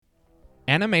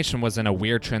Animation was in a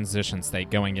weird transition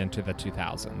state going into the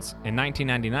 2000s. In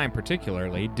 1999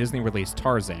 particularly, Disney released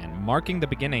Tarzan, marking the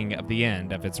beginning of the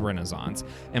end of its renaissance,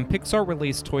 and Pixar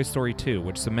released Toy Story 2,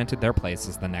 which cemented their place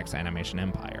as the next animation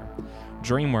empire.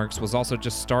 DreamWorks was also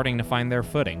just starting to find their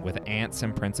footing with Ants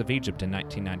and Prince of Egypt in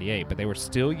 1998, but they were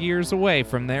still years away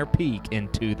from their peak in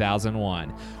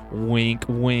 2001. Wink,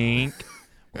 wink.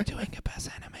 We're doing a Best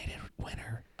Animated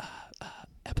Winner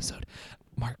episode.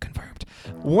 Mark confirmed.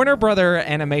 Warner Brother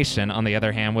Animation, on the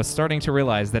other hand, was starting to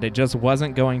realize that it just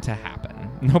wasn't going to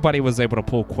happen. Nobody was able to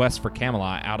pull Quest for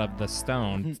Camelot out of the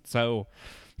stone, so...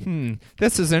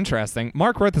 this is interesting.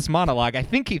 Mark wrote this monologue. I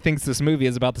think he thinks this movie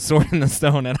is about the sword and the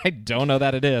stone, and I don't know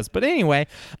that it is. But anyway,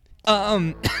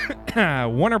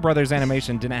 Warner Brothers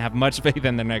Animation didn't have much faith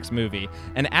in the next movie,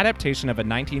 an adaptation of a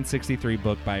 1963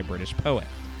 book by a British poet.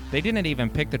 They didn't even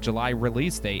pick the July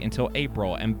release date until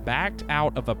April and backed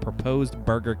out of a proposed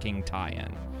Burger King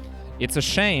tie-in. It's a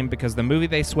shame because the movie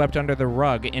they swept under the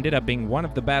rug ended up being one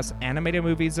of the best animated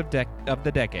movies of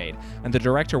the decade, and the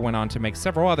director went on to make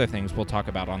several other things we'll talk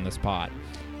about on this pod.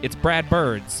 It's Brad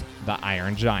Bird's The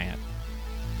Iron Giant.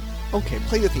 Okay,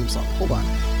 play the theme song. Hold on.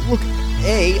 Look,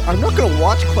 A, I'm not going to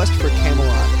watch Quest for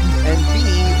Camelot, and B,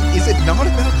 is it not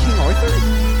about King Arthur?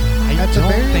 I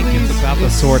don't think it's about the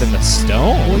sword and the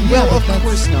stone. Well, of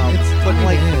course not. But,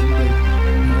 like,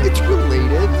 it's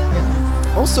related.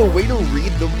 Also, way to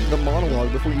read the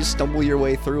monologue before you stumble your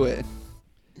way through it.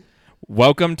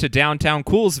 Welcome to Downtown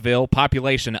Coolsville,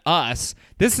 population us.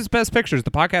 This is Best Pictures,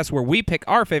 the podcast where we pick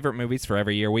our favorite movies for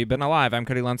every year we've been alive. I'm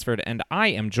Cody Lunsford, and I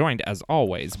am joined, as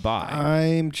always, by...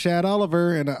 I'm Chad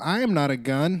Oliver, and I am not a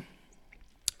gun.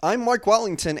 I'm Mark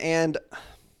Wellington, and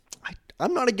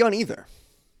I'm not a gun either.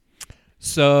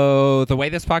 So the way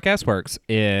this podcast works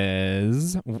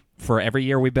is for every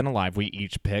year we've been alive, we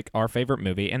each pick our favorite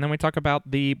movie, and then we talk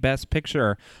about the Best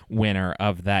Picture winner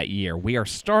of that year. We are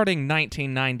starting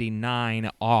 1999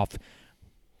 off,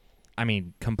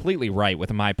 completely right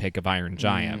with my pick of Iron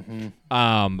Giant.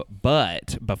 Mm-hmm.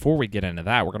 But before we get into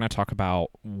that, we're going to talk about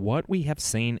what we have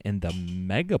seen in the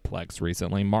Megaplex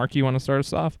recently. Mark, you want to start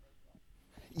us off?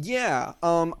 Yeah,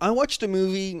 I watched a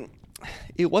movie...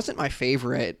 It wasn't my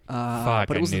favorite,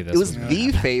 but it was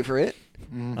the favorite.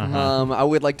 Mm-hmm. I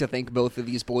would like to thank both of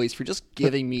these boys for just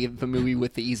giving me the movie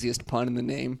with the easiest pun in the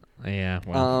name. Yeah,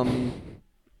 well.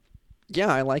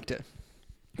 Yeah, I liked it.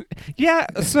 Yeah,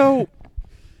 so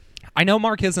I know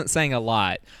Mark isn't saying a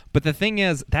lot, but the thing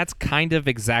is, that's kind of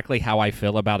exactly how I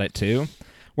feel about it too,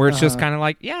 where it's just kind of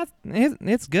like, yeah,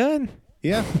 it's good.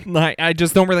 Yeah. Like, I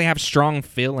just don't really have strong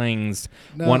feelings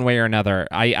one way or another.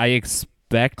 I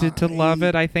expected to love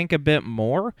it, I think, a bit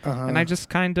more, and I just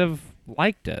kind of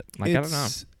liked it. Like, I don't know.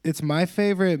 It's my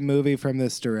favorite movie from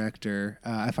this director.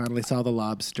 I finally saw The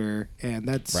Lobster, and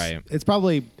that's right. It's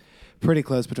probably pretty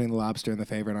close between The Lobster and The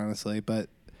Favorite, honestly, but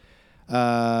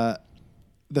The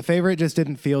Favorite just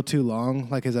didn't feel too long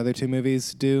like his other two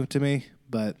movies do to me,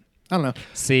 but I don't know.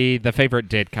 See, The Favorite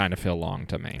did kind of feel long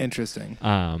to me. Interesting.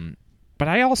 But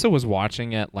I also was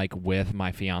watching it like with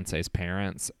my fiance's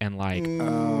parents, and like,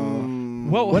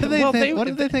 what did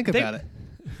they think about it?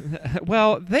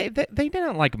 Well, they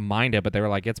didn't like mind it, but they were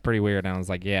like, it's pretty weird, and I was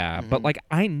like, yeah, but like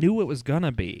I knew it was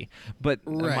gonna be, but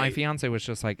my fiance was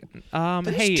just like,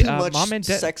 hey, too much mom and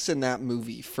dad, sex in that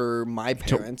movie for my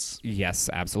parents. Yes,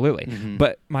 absolutely.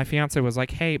 But my fiance was like,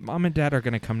 hey, mom and dad are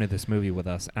gonna come to this movie with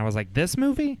us, and I was like, this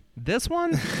movie, this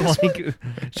one, like,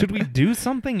 should we do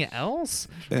something else?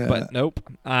 But nope.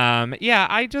 Yeah,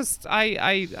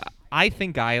 I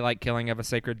think I like Killing of a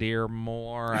Sacred Deer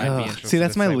more. I'd be interested. See,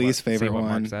 that's my least favorite favorite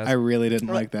one. I really didn't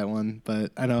like that one,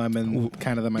 but I know I'm in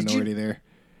kind of the minority there.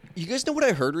 You guys know what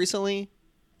I heard recently?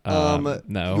 No.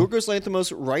 Yorgos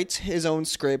Lanthimos writes his own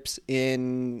scripts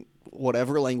in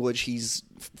whatever language he's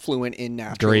fluent in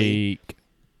naturally. Greek.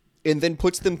 And then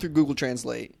puts them through Google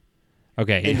Translate.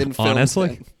 Okay, and then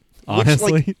honestly?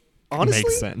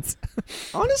 Makes sense.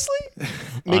 Honestly?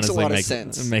 Makes a lot of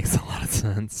sense. It makes a lot of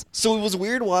sense. So it was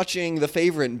weird watching The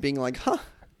Favorite and being like,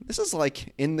 this is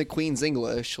like in the Queen's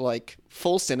English, like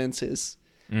full sentences.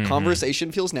 Mm-hmm.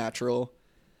 Conversation feels natural.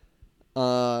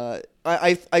 I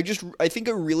think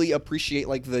I really appreciate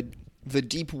like the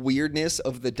deep weirdness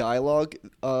of the dialogue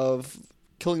of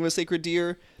Killing of a Sacred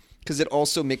Deer, because it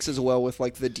also mixes well with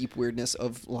like the deep weirdness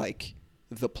of like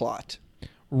the plot.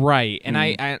 Right, and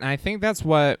I think that's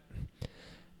what...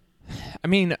 I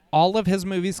mean, all of his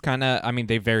movies kind of...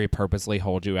 they very purposely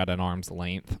hold you at an arm's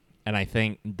length, and I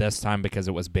think this time because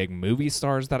it was big movie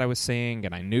stars that I was seeing,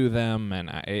 and I knew them, and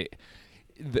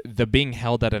the being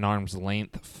held at an arm's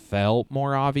length felt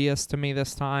more obvious to me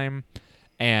this time,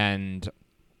 and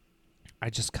I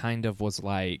just kind of was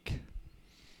like...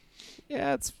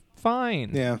 yeah, it's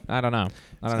fine. Yeah. I don't know.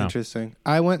 Interesting.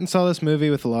 I went and saw this movie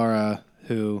with Laura,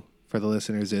 who, for the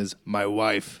listeners, is my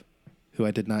wife, who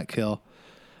I did not kill.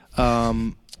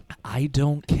 I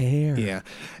don't care. Yeah.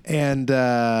 And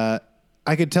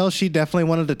I could tell she definitely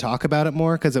wanted to talk about it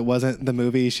more because it wasn't the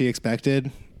movie she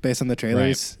expected based on the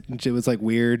trailers. Right. It was like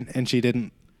weird, and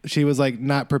she was like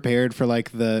not prepared for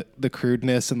like the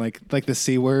crudeness and like the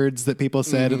C words that people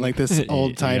said in like this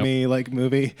old timey like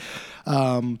movie.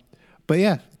 But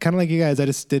yeah, kind of like you guys, I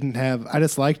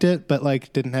just liked it, but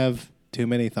like didn't have too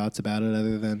many thoughts about it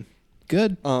other than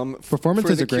good.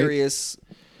 Performances are great.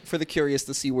 For the curious,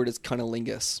 the C word is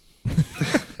cunnilingus.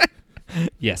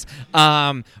 Yes.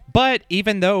 But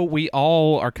even though we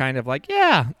all are kind of like,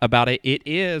 yeah, about it, it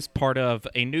is part of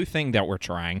a new thing that we're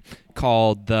trying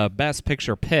called the Best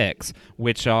Picture Picks,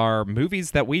 which are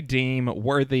movies that we deem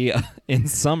worthy in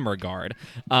some regard.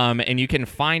 And you can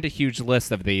find a huge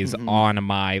list of these on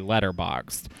my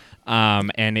Letterboxd.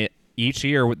 And each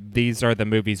year, these are the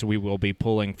movies we will be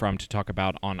pulling from to talk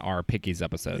about on our Pickies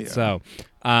episode. Yeah. So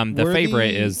the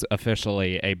favorite is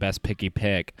officially a Best Picky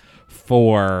Pick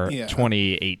for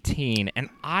 2018. And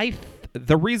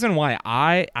the reason why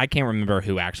I can't remember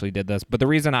who actually did this, but the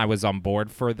reason I was on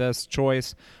board for this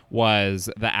choice was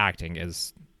the acting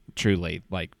is truly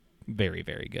like very,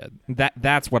 very good.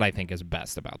 That's what I think is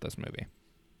best about this movie.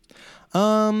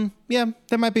 Yeah,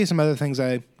 there might be some other things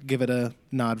I give it a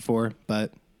nod for,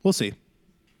 but we'll see.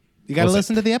 You got to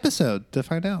listen to the episode to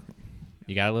find out.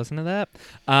 You got to listen to that.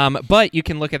 But you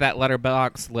can look at that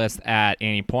Letterboxd list at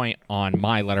any point on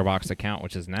my Letterboxd account,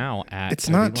 which is now at It's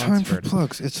not time for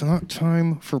plugs. It's not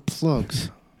time for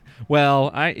plugs.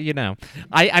 Well,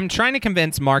 I'm trying to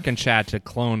convince Mark and Chad to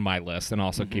clone my list and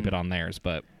also keep it on theirs,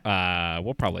 but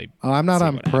we'll probably I'm not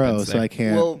on Pro, so I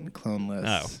can't clone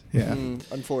lists. Oh. Yeah.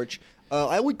 Unfortunately.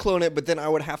 I would clone it, but then I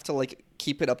would have to like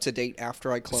keep it up to date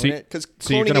after I clone it, because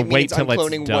you're cloning gonna it wait means till I'm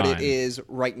cloning it's done. what it is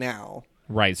right now.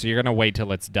 Right, so you're going to wait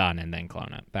till it's done and then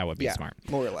clone it. That would be smart.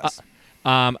 More or less.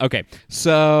 Okay,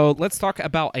 so let's talk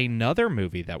about another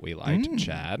movie that we liked,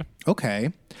 Chad.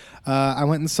 Okay. I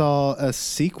went and saw a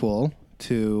sequel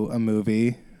to a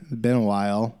movie. It's been a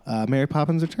while. Mary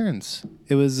Poppins Returns.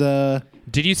 It was...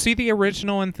 Did you see the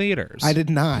original in theaters? I did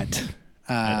not.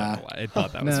 I don't know why. I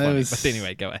thought that was funny, but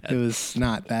anyway, go ahead. It was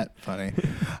not that funny.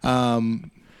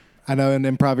 I know in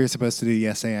improv you're supposed to do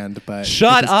yes and, but...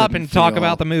 Shut up and talk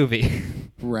about the movie.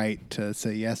 Right to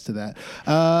say yes to that.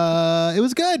 It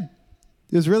was good.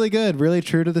 It was really good. Really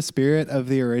true to the spirit of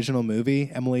the original movie.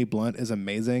 Emily Blunt is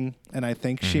amazing, and I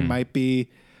think she might be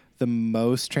the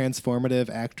most transformative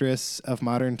actress of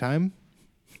modern time.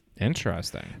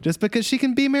 Interesting. Just because she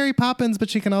can be Mary Poppins, but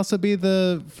she can also be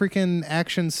the freaking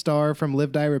action star from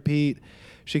Live, Die, Repeat.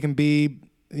 She can be,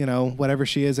 whatever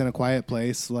she is in A Quiet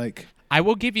Place. Like, I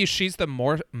will give you, she's the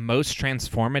most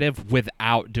transformative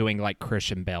without doing like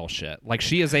Christian Bale shit. Like,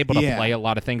 she is able to play a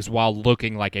lot of things while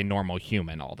looking like a normal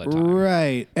human all the time.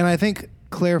 Right. And I think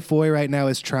Claire Foy right now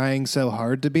is trying so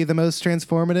hard to be the most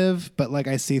transformative, but like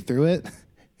I see through it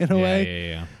in a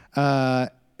way. Yeah.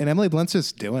 And Emily Blunt's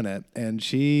just doing it, and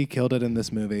she killed it in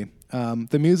this movie.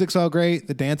 The music's all great.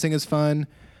 The dancing is fun.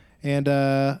 And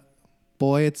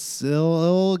boy,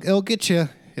 it'll get you.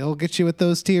 It'll get you with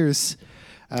those tears.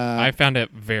 I found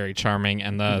it very charming,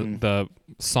 and the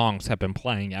songs have been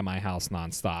playing at my house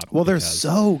nonstop. Well, they're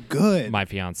so good. My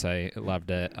fiance loved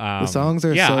it. The songs are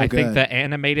so good. Yeah, I think the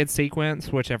animated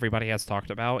sequence, which everybody has talked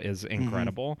about, is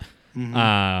incredible.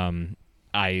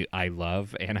 I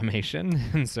love animation,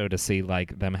 and so to see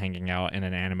like them hanging out in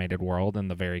an animated world in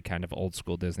the very kind of old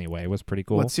school Disney way was pretty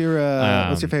cool. What's your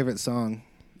favorite song?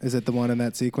 Is it the one in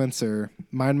that sequence, or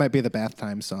mine might be the bath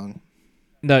time song?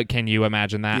 No, can you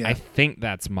imagine that? Yeah. I think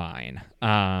that's mine.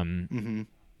 Can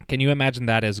you imagine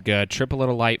that is good? Trip a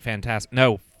Little Light, fantastic.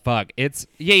 No, fuck. It's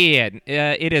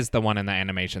it is the one in the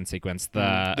animation sequence.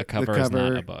 The cover is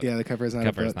not a book. Yeah, the cover is not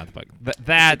a book. Is not the book.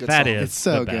 That is it's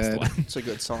so the best good. one. It's a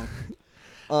good song.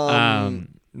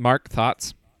 Mark,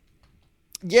 thoughts?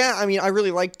 Yeah, I mean, I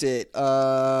really liked it.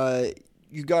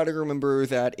 You got to remember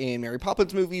that in Mary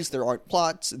Poppins movies, there aren't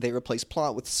plots. They replace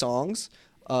plot with songs,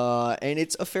 and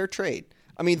it's a fair trade.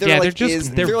 I mean, they're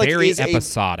very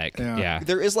episodic. Yeah.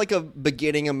 There is like a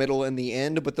beginning, a middle, and the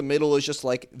end, but the middle is just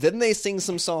like, then they sing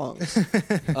some songs.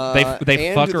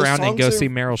 They fuck around and go see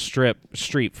Meryl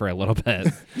Streep for a little bit.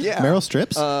 Yeah. Meryl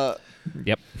Streep's?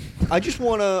 Yep. I just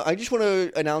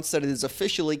wanna announce that it is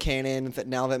officially canon that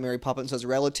now that Mary Poppins has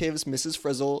relatives, Mrs.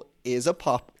 Frizzle is a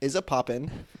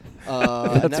poppin.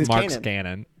 That's Mark's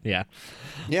canon. Yeah.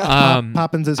 Yeah.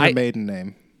 Poppins is her maiden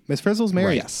name. Miss Frizzle's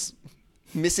married. Yes.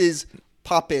 Mrs.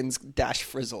 Poppins -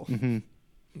 Frizzle.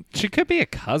 She could be a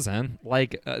cousin.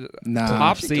 Like, No.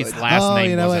 Topsy's last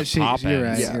name you know wasn't what? Poppins. You're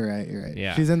right. Yeah. You're right.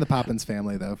 Yeah. She's in the Poppins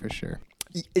family though, for sure.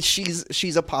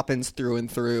 She's a Poppins through and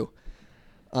through.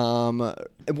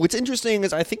 What's interesting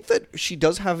is I think that she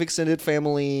does have extended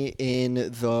family in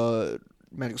the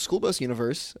Magical School Bus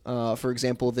universe. For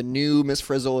example, the new Miss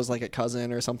Frizzle is like a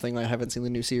cousin or something. I haven't seen the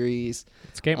new series.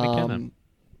 It's Kate McKinnon.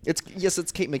 It's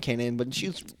Kate McKinnon, but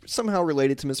she's somehow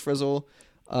related to Miss Frizzle.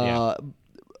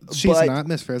 She's but not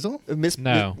Miss Frizzle?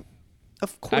 No.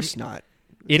 Of course not.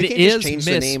 It They can't is just change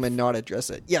the Miss- name and not address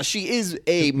it. Yeah, she is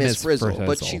a Miss Frizzle,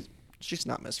 but Frizzle. she's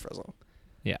not Miss Frizzle.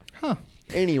 Yeah. Huh.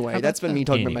 Anyway, about that's been me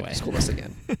talking Anyway. about Magical School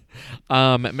Bus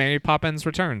again. Mary Poppins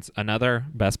Returns, another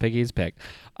Best Piggies pick.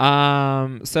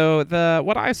 So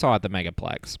what I saw at the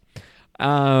Megaplex.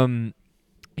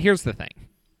 Here's the thing.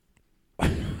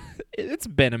 It's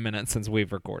been a minute since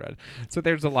we've recorded, so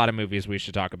there's a lot of movies we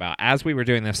should talk about. As we were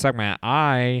doing this segment,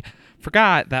 I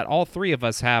forgot that all three of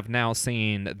us have now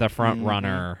seen The Front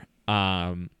Runner.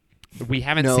 We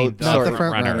haven't seen not The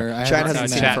Front Runner. I Chad haven't hasn't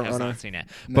seen seen that. The Chad Front has Runner. not seen it,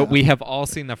 No. but we have all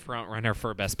seen The Front Runner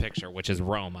for Best Picture, which is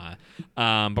Roma.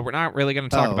 But we're not really going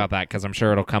to talk about that because I'm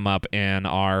sure it'll come up in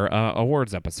our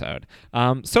awards episode.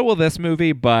 So will this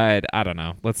movie, but I don't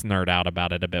know. Let's nerd out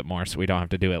about it a bit more so we don't have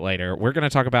to do it later. We're going to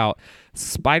talk about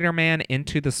Spider-Man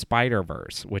Into the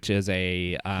Spider-Verse, which is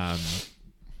a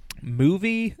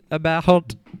movie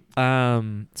about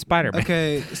Spider-Man.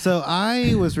 Okay, so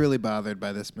I was really bothered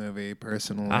by this movie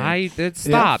personally. I did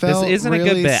stop. This felt isn't a good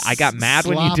really bit. I got mad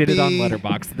when you did it on sloppy.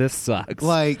 Letterboxd. This sucks.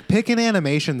 Like, pick an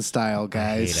animation style,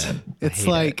 guys. hate it. I It's hate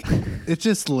like it's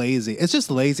just lazy. It's just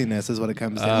laziness is what it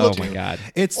comes down Oh to. my God.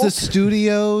 It's the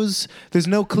studios. There's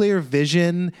no clear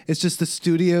vision. It's just the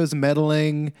studios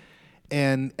meddling,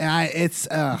 and it's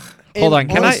Hold on,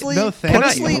 can I- honestly, No, thank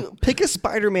honestly, you. pick a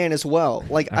Spider-Man as well.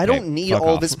 Like, I Okay, don't need fuck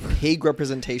all off. this pig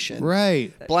representation.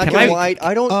 right. Black Can and I- white,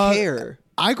 I don't care.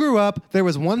 I grew up. There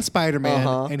was one Spider-Man,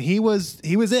 Uh-huh. and he was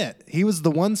it. He was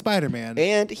the one Spider-Man.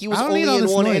 And he was I don't only need all in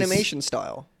this one noise. animation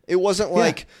style. It wasn't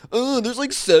like, oh, there's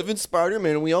like 7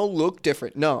 Spider-Man and we all look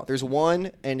different. No, there's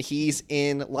one, and he's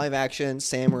in live action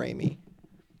Sam Raimi.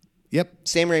 Yep.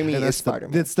 Sam Raimi And is that's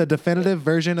Spider-Man. It's the definitive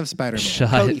version of Spider-Man. Shut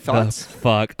Cody, the thoughts?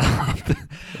 fuck up.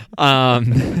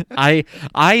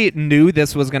 I knew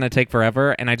this was going to take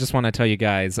forever, and I just want to tell you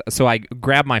guys. So I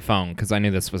grabbed my phone because I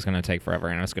knew this was going to take forever,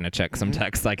 and I was going to check some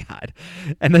texts I got.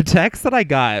 And the text that I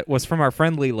got was from our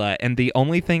friend Leela, and the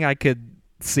only thing I could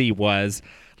see was,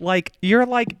 like, you're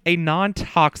like a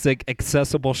non-toxic,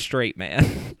 accessible straight man.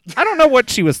 I don't know what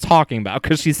she was talking about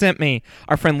because she sent me,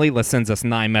 our friend Leela sends us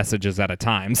 9 messages at a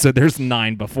time, so there's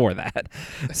 9 before that.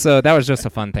 So that was just a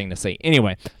fun thing to see.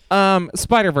 Anyway,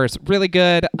 Spider-Verse, really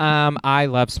good. I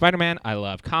love Spider-Man. I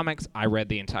love comics. I read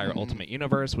the entire Ultimate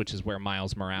Universe, which is where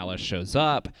Miles Morales shows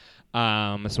up. So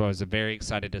I was very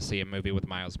excited to see a movie with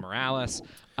Miles Morales.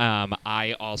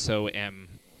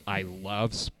 I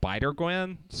love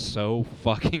Spider-Gwen so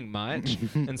fucking much.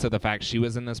 And so the fact she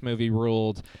was in this movie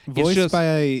ruled. Voiced it's just,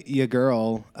 by your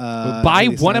girl. by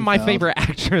Haley one of my Steinfeld. favorite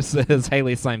actresses,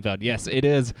 Haley Steinfeld. Yes, it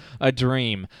is a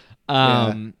dream.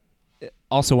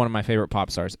 Also one of my favorite pop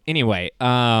stars. Anyway,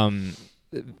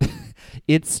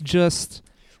 it's just...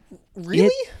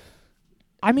 Really?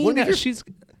 I mean, One of your- she's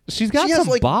got She has, some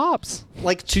like, bops.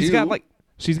 Like She's 2?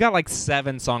 got like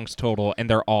 7 songs total, and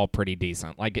they're all pretty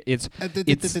decent. Like it's not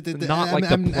like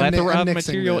the I'm plethora of nixing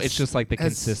material. this. It's just like the Has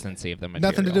consistency of the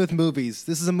material. Nothing to do with movies.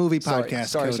 This is a movie Sorry, podcast,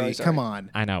 sorry, Cody. sorry. Come on.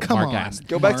 I know, Come Mark on. asked.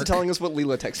 Go back to Mark. telling us what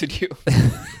Leela texted you.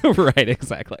 Right,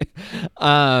 exactly.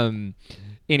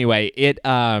 Anyway, It's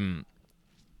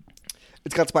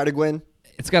got Spider-Gwen.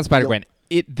 it's got Spider-Gwen.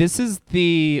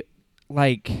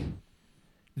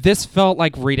 This felt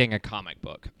like reading a comic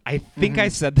book. I think I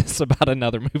said this about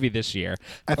another movie this year.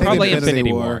 I think Probably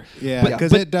Infinity War. War. Yeah, But-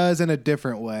 because but- it does in a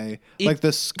different way. It- Like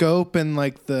the scope and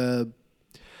like the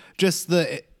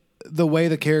way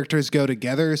the characters go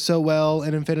together so well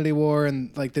in Infinity War,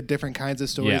 and like the different kinds of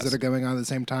stories Yes. that are going on at the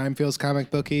same time feels comic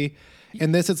booky.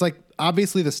 In this, it's like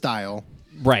obviously the style,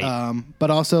 Right.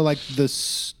 but also like the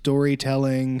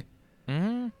storytelling.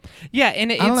 Yeah,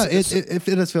 and I don't know. It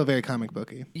does feel very comic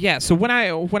booky. Yeah, so when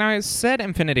I said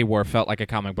Infinity War felt like a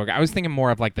comic book, I was thinking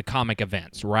more of like the comic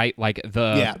events, right? Like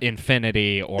the Yeah.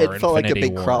 Infinity or It felt like a Infinity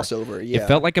big War. crossover, yeah. It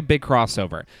felt like a big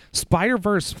crossover.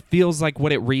 Spider-Verse feels like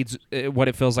what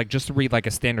it feels like just to read like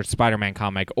a standard Spider-Man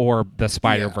comic or the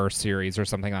Spider-Verse series or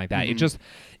something like that. It just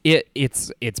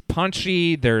it's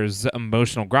punchy, there's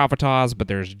emotional gravitas, but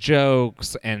there's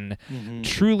jokes, and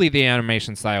truly the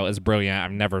animation style is brilliant.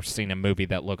 I've never seen a movie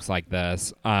that looks like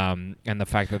this. And the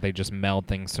fact that they just meld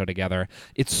things so together.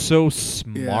 It's so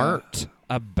smart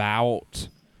about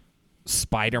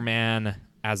Spider-Man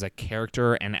as a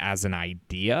character and as an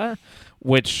idea,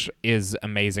 which is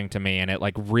amazing to me. And it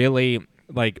like really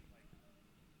like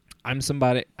I'm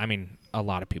somebody, I mean, a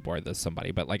lot of people are this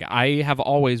somebody, but like I have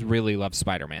always really loved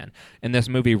Spider-Man, and this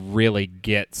movie really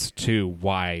gets to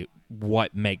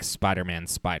what makes Spider-Man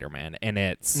Spider-Man, and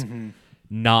it's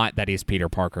not that he's Peter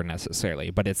Parker necessarily,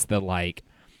 but it's the like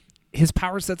his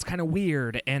power set's kind of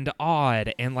weird and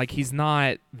odd, and like he's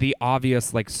not the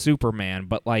obvious like Superman,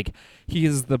 but like he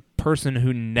is the person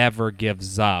who never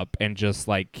gives up and just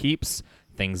like keeps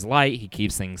things light. He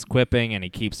keeps things quipping, and he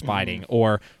keeps fighting,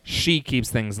 or she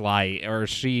keeps things light, or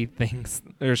she keeps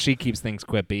things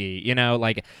quippy. You know,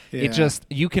 like it just,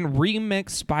 you can remix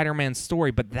Spider-Man's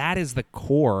story, but that is the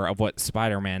core of what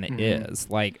Spider-Man is.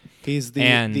 Like he's the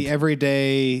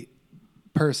everyday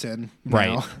person now.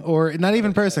 Right, or not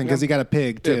even person, because he got a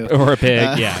pig too, or a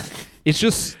pig. Yeah, it's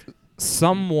just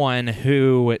someone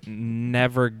who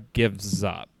never gives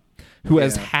up, who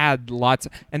has had lots,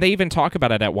 and they even talk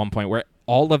about it at one point where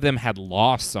all of them had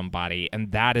lost somebody,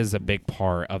 and that is a big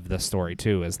part of the story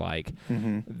too, is like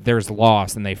there's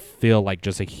loss, and they feel like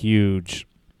just a huge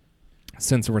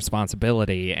sense of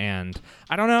responsibility. And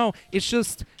I don't know, it's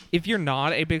just, if you're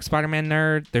not a big Spider-Man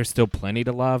nerd, there's still plenty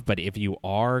to love, but if you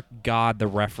are, God, the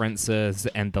references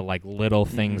and the like little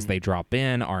things they drop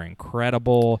in are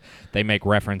incredible. They make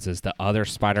references to other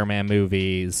Spider-Man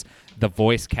movies. The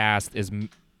voice cast is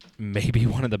maybe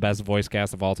one of the best voice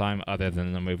casts of all time, other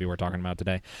than the movie we're talking about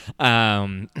today.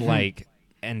 Like,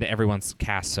 and everyone's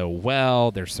cast so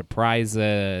well. There's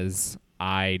surprises.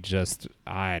 I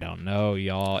don't know,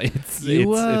 y'all. It's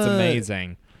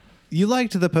amazing. You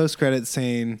liked the post-credit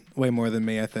scene way more than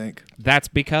me, I think. That's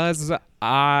because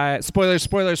spoilers.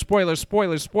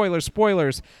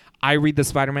 I read the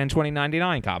Spider-Man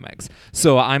 2099 comics,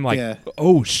 so I'm like,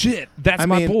 oh shit, that's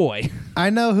my boy.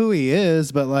 I know who he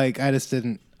is, but like, I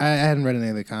hadn't read any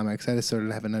of the comics. I just sort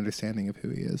of have an understanding of who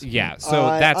he is. Yeah, so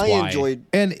that's why. I enjoyed,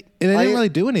 and they didn't really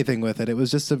do anything with it. It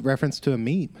was just a reference to a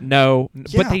meme. No, yeah,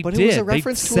 but they but did. It was a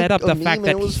reference they set up the meme, fact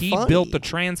that he built the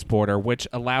transporter, which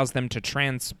allows them to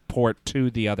transport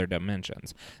to the other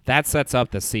dimensions. That sets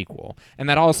up the sequel, and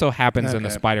that also happens in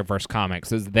the Spider-Verse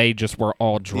comics. Is they just were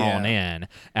all drawn in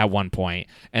at one point,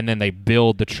 and then they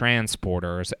build the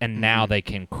transporters, and now they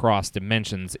can cross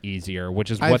dimensions easier, which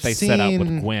is what they set up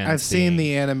with Gwen. I've seen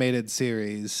the animated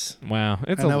series. Well,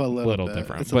 it's a little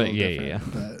different, but yeah.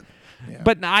 Yeah.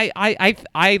 But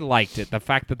I liked it. The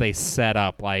fact that they set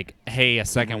up like, hey, a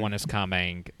second one is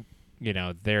coming. You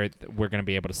know, we're going to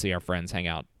be able to see our friends hang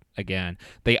out again.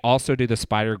 They also do the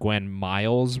Spider-Gwen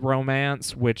Miles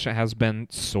romance, which has been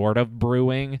sort of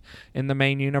brewing in the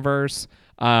main universe.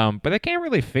 But they can't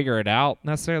really figure it out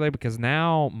necessarily, because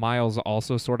now Miles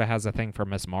also sort of has a thing for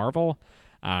Miss Marvel.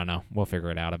 I don't know. We'll figure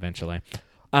it out eventually.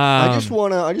 I just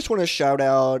wanna shout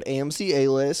out AMC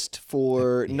A-List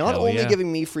for not only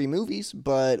giving me free movies,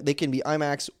 but they can be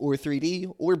IMAX or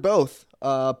 3D or both.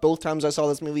 Both times I saw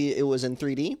this movie, it was in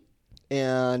 3D,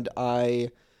 and I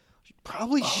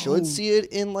probably should see it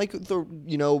in like the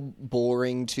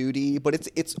boring 2D, but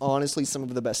it's honestly some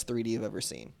of the best 3D I've ever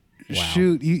seen. Wow.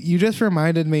 Shoot, you just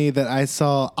reminded me that I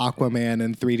saw Aquaman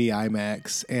in 3D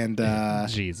IMAX, and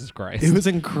Jesus Christ, it was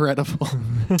incredible.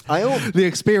 The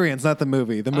experience, not the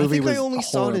movie. The movie was horrible.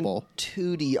 Saw it in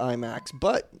 2D IMAX,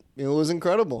 but it was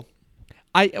incredible.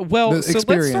 So let's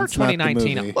start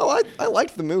 2019. Well, I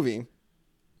liked the movie.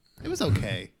 It was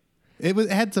okay. It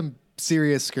had some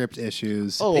serious script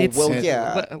issues.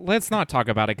 Let's not talk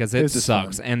about it, because it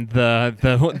sucks. Fun. And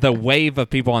the wave of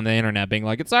people on the internet being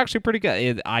like, it's actually pretty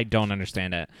good. I don't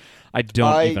understand it. I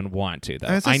don't even want to,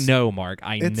 though. I know, Mark.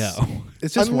 I know.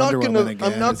 It's just I'm not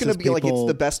gonna be like it's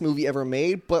the best movie ever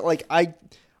made, but like I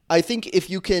think if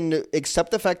you can accept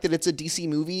the fact that it's a DC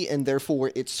movie and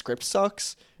therefore its script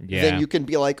sucks, then you can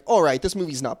be like, all right, this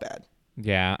movie's not bad.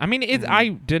 Yeah, I mean, I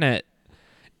didn't.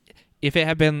 If it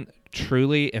had been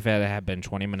 20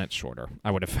 minutes shorter, I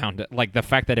would have found it. Like the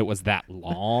fact that it was that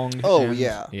long.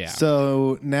 Yeah.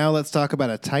 So now let's talk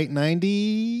about a tight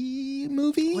 90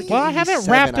 movie. Well, I haven't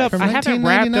wrapped up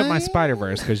my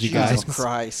Spider-Verse, because you guys. Jesus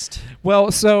Christ. Well,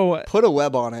 so put a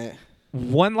web on it.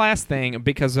 One last thing,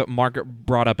 because Mark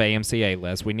brought up AMC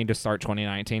A-List, we need to start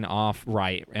 2019 off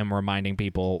right and reminding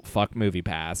people, fuck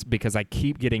MoviePass, because I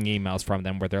keep getting emails from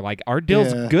them where they're like, our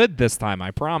deal's good this time,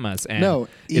 I promise. And no,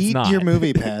 it's not. Your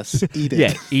MoviePass. Eat it.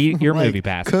 Yeah, eat your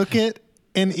MoviePass. Cook it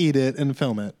and eat it and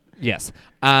film it. Yes.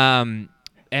 And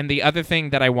the other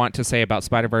thing that I want to say about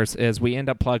Spider-Verse is we end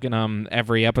up plugging them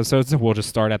every episode, so we'll just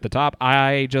start at the top.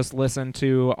 I just listened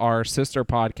to our sister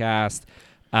podcast,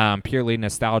 Purely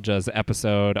Nostalgia's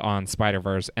episode on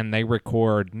Spider-Verse, and they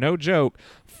record, no joke,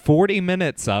 40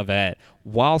 minutes of it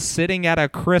while sitting at a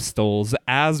Crystal's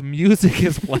as music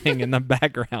is playing in the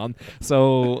background.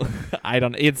 So I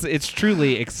don't. It's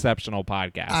truly exceptional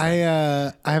podcast.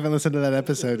 I haven't listened to that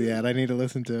episode yet. I need to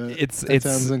listen to it. It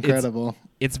sounds incredible.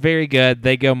 It's very good.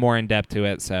 They go more in depth to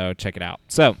it, so check it out.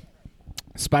 So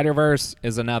Spider-Verse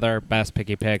is another best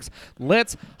picky picks.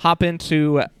 Let's hop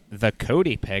into the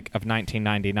Cody pick of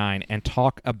 1999 and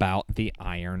talk about The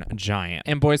Iron Giant.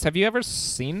 And boys, have you ever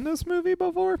seen this movie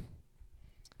before?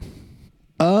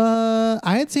 I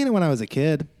had seen it when I was a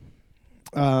kid,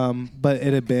 but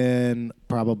it had been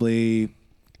probably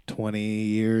 20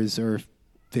 years or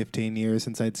 15 years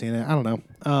since I'd seen it. I don't know.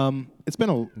 It's been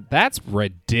a... That's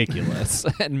ridiculous.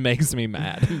 It makes me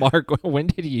mad. Mark, when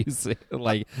did you see,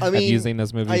 have you seen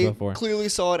this movie before? I clearly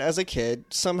saw it as a kid.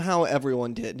 Somehow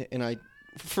everyone did. And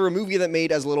for a movie that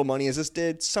made as little money as this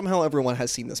did, somehow everyone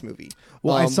has seen this movie.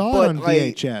 Well, I saw it on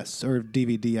VHS or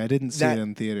DVD. I didn't see it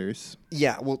in theaters.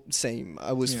 Yeah, well, same.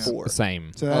 I was 4.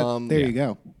 Same. So there you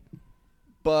go.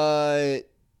 But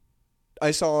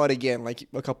I saw it again like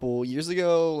a couple years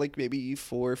ago, like maybe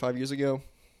 4 or 5 years ago.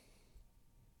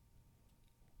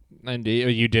 And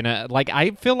you didn't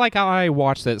I feel like I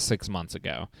watched it 6 months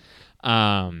ago.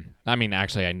 I mean,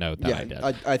 actually, I know that I did.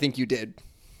 I think you did.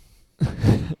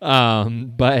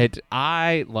 But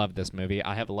I love this movie.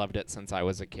 I have loved it since I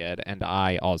was a kid, and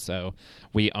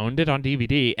we owned it on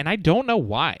DVD, and I don't know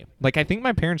why. I think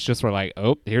my parents just were like,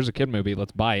 "Oh, here's a kid movie,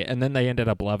 let's buy it," and then they ended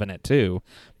up loving it too.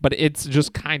 But it's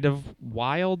just kind of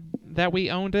wild that we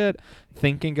owned it.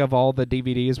 Thinking of all the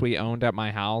DVDs we owned at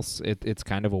my house, it's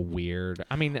kind of a weird.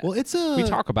 I mean, we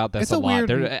talk about this a lot.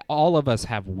 All of us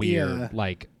have weird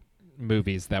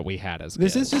movies that we had as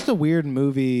kids. This is just a weird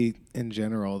movie in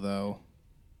general, though.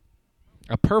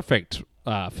 A perfect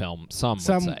film, some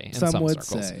would say. Some would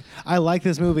say. I like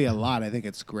this movie a lot. I think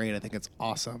it's great. I think it's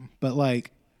awesome. But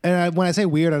when I say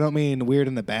weird, I don't mean weird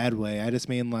in the bad way. I just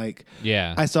mean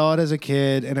I saw it as a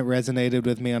kid and it resonated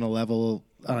with me on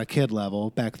a kid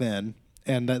level back then.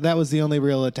 And that was the only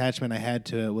real attachment I had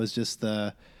to it, was just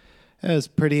it was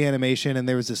pretty animation, and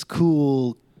there was this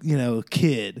cool,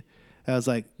 kid. I was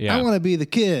like, I want to be the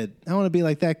kid. I want to be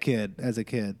like that kid as a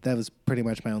kid. That was pretty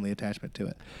much my only attachment to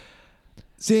it.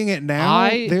 Seeing it now,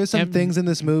 there's some things in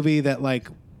this movie that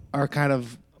are kind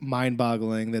of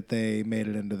mind-boggling that they made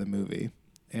it into the movie.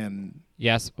 And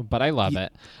yes, but I love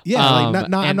it. Yeah,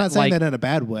 I'm not saying that in a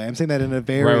bad way. I'm saying that in a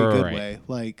very good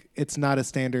way. It's not a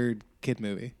standard kid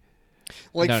movie.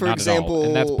 For example,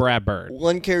 and that's Brad Bird.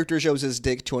 One character shows his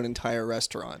dick to an entire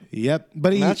restaurant. Yep,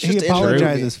 but he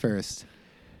apologizes first.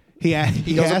 He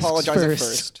does apologize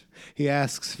first. He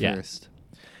asks first,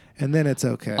 and then it's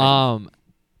okay.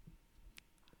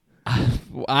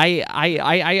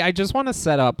 I just want to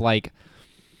set up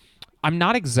I'm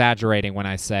not exaggerating when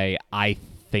I say I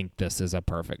think this is a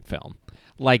perfect film.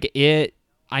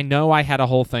 I know I had a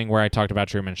whole thing where I talked about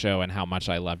Truman Show and how much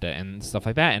I loved it and stuff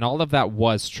like that, and all of that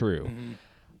was true.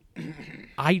 Mm-hmm.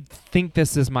 I think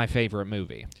this is my favorite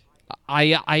movie.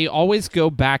 I always go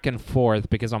back and forth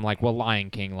because I'm like, well, Lion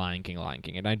King,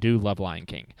 and I do love Lion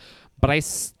King. But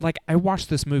I watched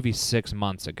this movie 6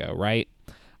 months ago, right?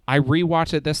 I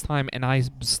rewatched it this time, and I'm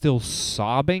still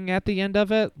sobbing at the end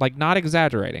of it. Not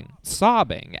exaggerating,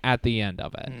 sobbing at the end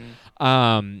of it.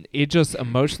 Mm. It just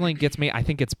emotionally gets me. I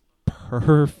think it's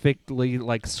perfectly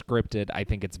scripted. I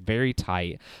think it's very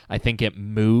tight. I think it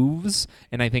moves,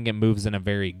 and I think it moves in a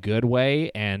very good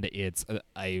way, and it's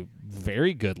a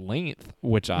very good length,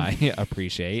 which I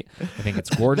appreciate. I think it's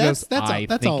gorgeous.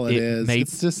 That's all it is.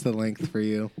 It's just the length for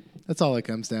you. That's all it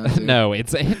comes down to. No,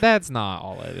 that's not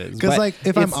all it is. Because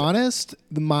if I'm honest,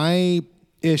 my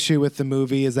issue with the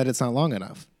movie is that it's not long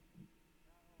enough.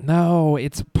 No,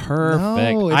 it's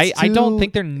perfect. No, I don't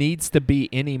think there needs to be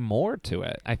any more to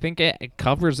it. I think it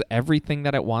covers everything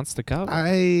that it wants to cover.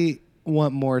 I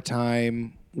want more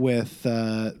time with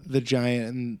the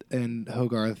Giant and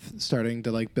Hogarth starting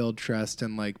to build trust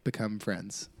and become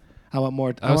friends. I want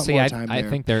more. I want more time there. I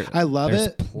think I love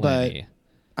it, plenty.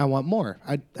 But I want more.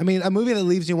 I mean, a movie that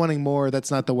leaves you wanting more,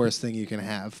 that's not the worst thing you can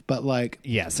have. But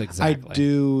yes, exactly. I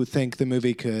do think the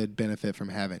movie could benefit from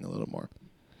having a little more.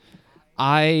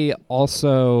 I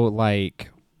also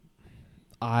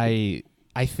I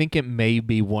think it may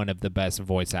be one of the best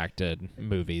voice acted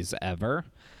movies ever.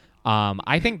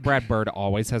 I think Brad Bird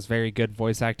always has very good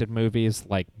voice acted movies.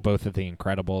 Both of The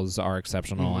Incredibles are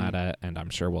exceptional at it, and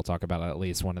I'm sure we'll talk about at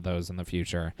least one of those in the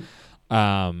future.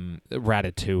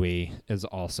 Ratatouille is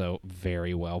also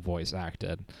very well voice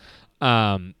acted.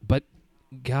 But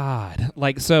God,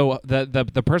 so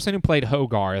the person who played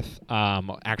Hogarth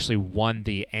actually won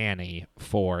the Annie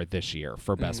for this year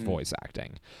for best voice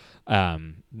acting.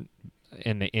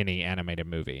 in any animated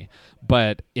movie.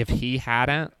 But if he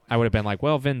hadn't, I would have been like,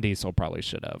 well, Vin Diesel probably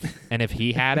should have. And if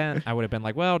he hadn't, I would have been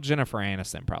like, well, Jennifer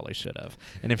Aniston probably should have.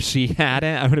 And if she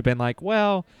hadn't, I would have been like,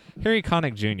 well, Harry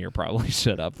Connick Jr. probably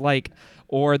should have. Like,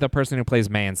 or the person who plays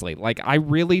Mansley. Like, I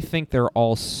really think they're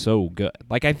all so good.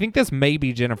 Like, I think this may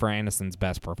be Jennifer Aniston's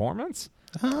best performance.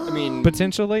 I mean,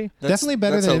 potentially. Definitely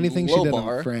better than anything she did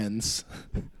on Friends.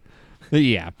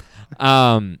 Yeah.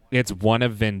 It's one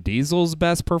of Vin Diesel's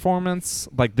best performance.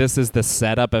 Like, this is the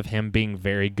setup of him being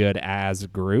very good as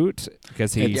Groot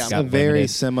because he's got a very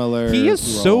similar He is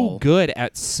role. so good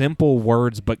at simple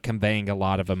words but conveying a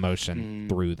lot of emotion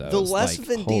through those. The less like,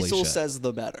 Vin holy Diesel shit. says,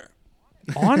 the better.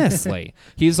 Honestly,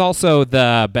 he's also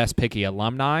the best picky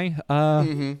alumni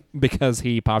because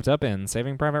he popped up in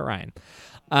Saving Private Ryan.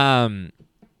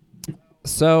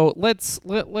 So let's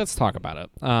talk about it.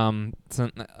 So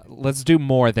let's do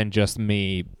more than just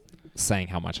me saying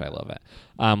how much I love it.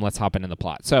 Let's hop into the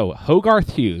plot. So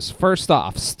Hogarth Hughes. First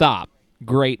off, stop.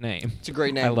 Great name. It's a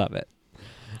great name. I love it.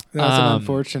 That's an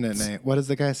unfortunate name. What does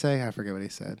the guy say? I forget what he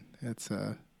said. It's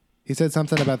he said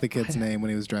something about the kid's name when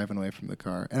he was driving away from the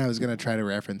car, and I was gonna try to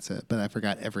reference it, but I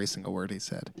forgot every single word he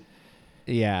said.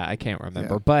 Yeah, I can't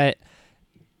remember, but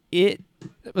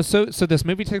so this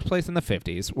movie takes place in the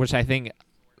 50s, which I think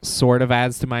sort of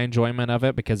adds to my enjoyment of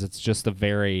it because it's just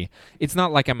it's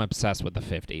not like I'm obsessed with the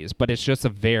 50s, but it's just a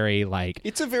very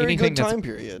it's a very good time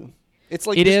period. It's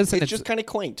like it's just kind of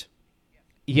quaint.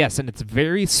 Yes, and it's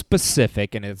very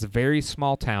specific, and it's a very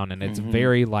small town, and it's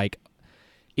very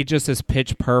it just is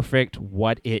pitch perfect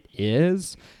what it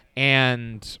is.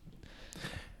 And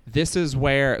this is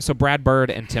where Brad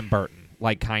Bird and Tim Burton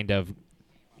kind of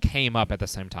came up at the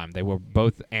same time. They were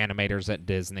both animators at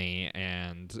Disney,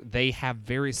 and they have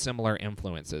very similar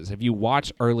influences. If you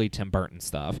watch early Tim Burton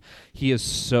stuff, he is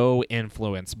so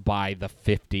influenced by the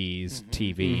 50s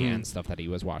TV and stuff that he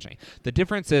was watching. The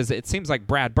difference is it seems like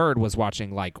Brad Bird was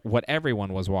watching what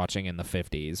everyone was watching in the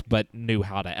 50s, but knew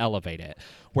how to elevate it.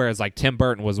 Whereas Tim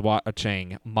Burton was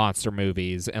watching monster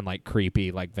movies and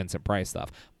creepy Vincent Price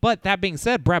stuff. But that being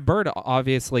said, Brad Bird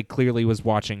obviously clearly was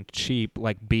watching cheap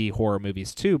B horror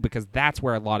movies too, because that's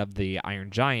where a lot of the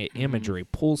Iron Giant imagery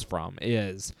pulls from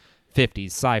is 50s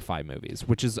sci-fi movies,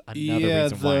 which is another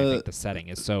reason why I think the setting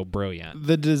is so brilliant.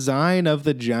 The design of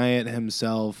the giant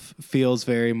himself feels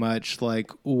very much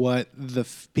like what the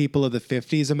people of the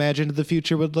 50s imagined the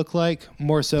future would look like,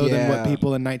 more so than what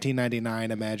people in 1999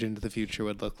 imagined the future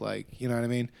would look like. You know what I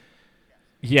mean?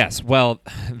 Yes. Well,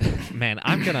 man,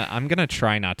 I'm gonna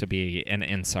try not to be an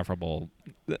insufferable,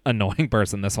 annoying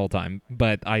person this whole time,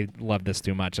 but I love this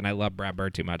too much, and I love Brad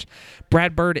Bird too much.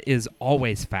 Brad Bird is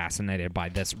always fascinated by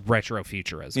this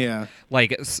retrofuturism. Yeah.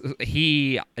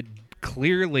 He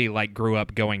clearly grew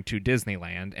up going to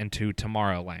Disneyland and to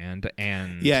Tomorrowland,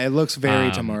 and yeah, it looks very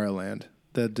Tomorrowland.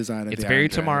 The design of it's very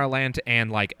Tomorrowland,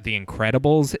 and The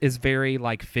Incredibles is very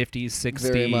 50s,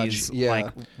 60s,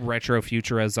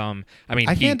 retrofuturism. I mean,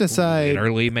 I can't decide.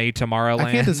 Literally made Tomorrowland.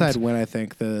 I can't decide when I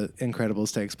think The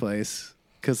Incredibles takes place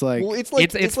because it's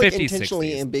it's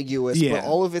intentionally 60s. ambiguous, but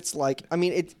all of it's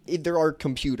there are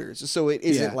computers, so it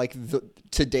isn't the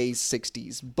today's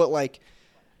 60s, but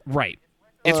right.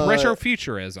 It's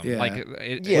retrofuturism,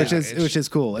 which is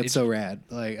cool. It's so rad.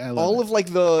 I love all it. of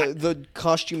the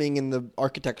costuming and the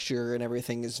architecture and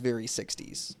everything is very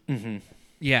 60s. Mm-hmm.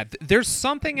 Yeah, there's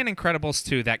something in Incredibles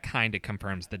 2 that kind of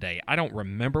confirms the date. I don't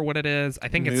remember what it is. I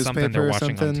think it's something they're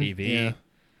watching on TV.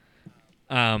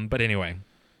 Yeah. But anyway,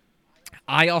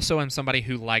 I also am somebody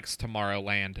who likes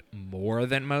Tomorrowland more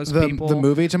than most people. The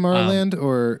movie Tomorrowland,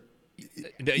 or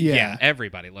yeah,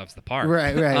 everybody loves the park.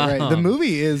 Right. The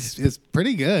movie is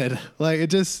pretty good.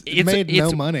 It made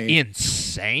no money.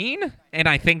 Insane, and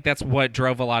I think that's what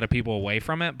drove a lot of people away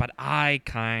from it. But I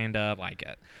kind of like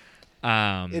it.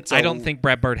 I don't think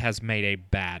Brad Bird has made a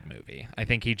bad movie. I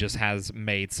think he just has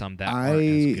made some that aren't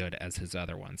as good as his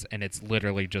other ones, and it's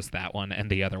literally just that one, and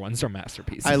the other ones are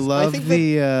masterpieces. I love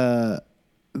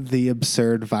the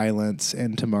absurd violence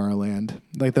in Tomorrowland,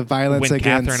 the violence when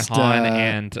against Catherine Hahn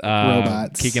and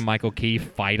robots. Keegan-Michael Key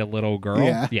fight a little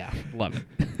girl. Yeah, love it.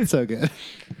 It's so good.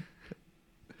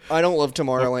 I don't love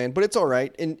Tomorrowland, but it's all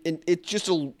right, and it's just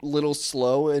a little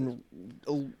slow and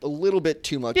a little bit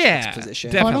too much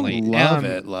exposition. Definitely. I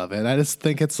don't love it. I just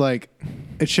think it's it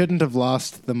shouldn't have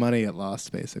lost the money it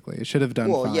lost. Basically, it should have done.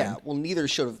 Well, fine. yeah. Well, neither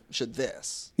should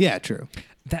this. Yeah, true.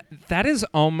 That is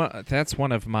that's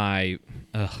one of my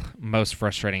most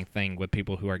frustrating thing with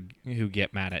people who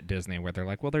get mad at Disney, where they're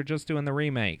like, well, they're just doing the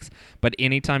remakes. But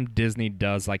anytime Disney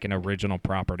does an original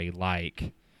property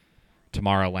like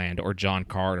Tomorrowland or John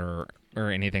Carter or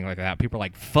anything like that. People are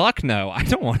like, fuck no, I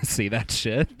don't want to see that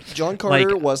shit. John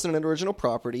Carter wasn't an original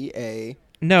property,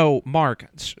 No, Mark,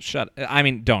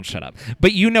 don't shut up.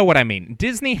 But you know what I mean.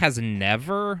 Disney has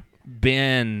never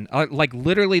been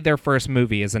literally their first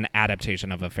movie is an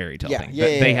adaptation of a fairy tale thing.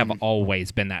 They have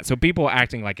always been that. So people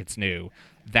acting like it's new,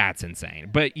 that's insane.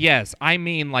 But yes, I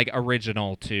mean like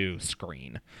original to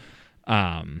screen.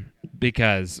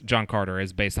 Because John Carter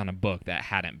is based on a book that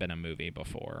hadn't been a movie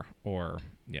before, or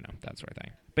that sort of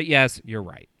thing. But yes, you're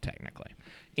right, technically.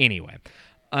 Anyway,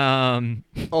 also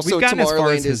we've gotten as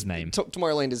far as his name.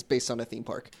 Tomorrowland is based on a theme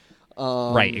park.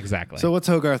 Right, exactly. So what's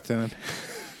Hogarth doing?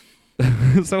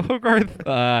 So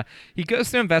Hogarth, he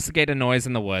goes to investigate a noise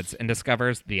in the woods and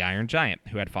discovers the Iron Giant,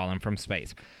 who had fallen from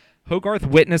space. Hogarth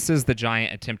witnesses the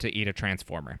giant attempt to eat a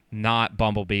Transformer, not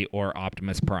Bumblebee or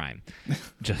Optimus Prime.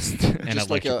 Just an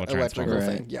electrical Transformer.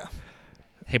 Thing, yeah.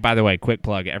 Hey, by the way, quick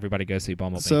plug. Everybody go see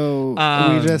Bumblebee. So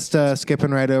are we just skipping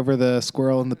right over the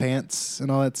squirrel in the pants and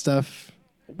all that stuff?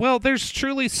 Well, there's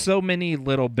truly so many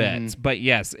little bits. But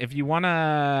yes, if you want to...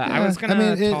 I was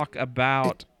going to talk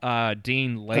about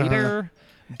Dean later.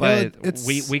 But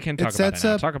we can talk about it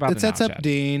now. Talk about it sets up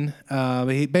Dean.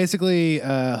 He basically,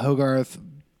 Hogarth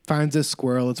finds this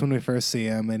squirrel. It's when we first see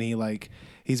him, and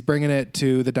he's bringing it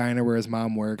to the diner where his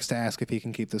mom works to ask if he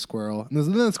can keep the squirrel. And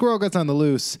then the squirrel gets on the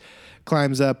loose,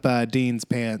 climbs up Dean's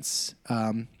pants.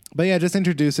 But yeah, just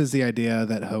introduces the idea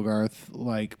that Hogarth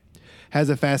has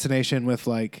a fascination with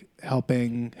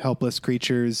helping helpless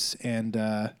creatures, and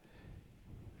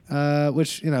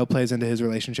which plays into his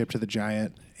relationship to the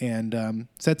giant, and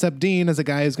sets up Dean as a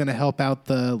guy who's going to help out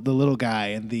the little guy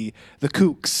and the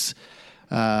kooks.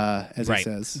 As he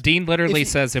says. Dean literally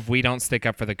says, if we don't stick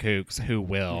up for the kooks, who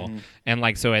will? Mm-hmm.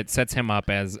 And so it sets him up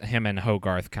as him and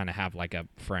Hogarth kind of have a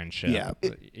friendship.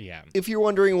 Yeah. If you're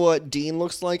wondering what Dean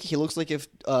looks like, he looks like if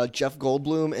Jeff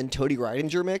Goldblum and Tody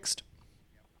Reidinger mixed.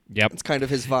 Yep. It's kind of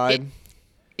his vibe.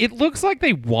 It looks like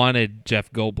they wanted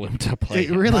Jeff Goldblum to play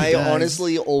him. I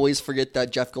honestly always forget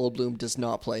that Jeff Goldblum does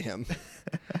not play him.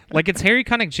 It's Harry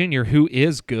Connick Jr., who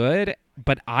is good,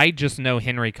 but I just know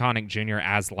Henry Connick Jr.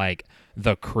 as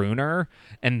the crooner,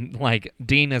 and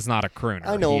Dean is not a crooner.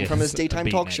 I know him from his daytime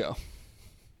talk show.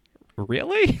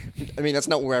 Really? I mean, that's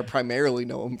not where I primarily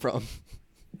know him from.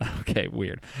 Okay,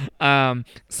 weird.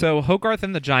 So Hogarth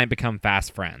and the giant become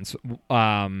fast friends.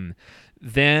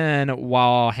 Then,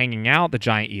 while hanging out, the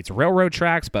giant eats railroad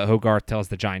tracks, but Hogarth tells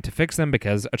the giant to fix them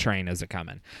because a train is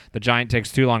coming. The giant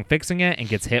takes too long fixing it and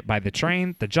gets hit by the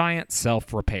train. The giant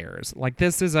self-repairs.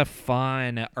 This is a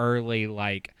fun, early,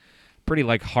 pretty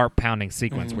heart-pounding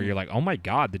sequence where you're like, oh my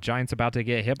god, the giant's about to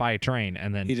get hit by a train,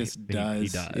 and then he just does. He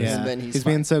does. Yeah. And then he's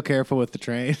being so careful with the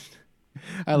train.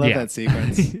 I love that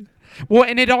sequence. Well,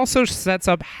 and it also sets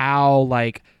up how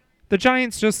the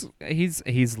giant's just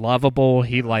he's lovable.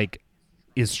 He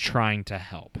is trying to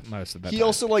help most of the time. He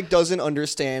also doesn't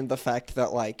understand the fact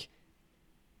that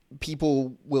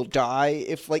people will die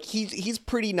if he's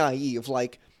pretty naive.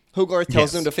 Hogarth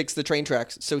tells him to fix the train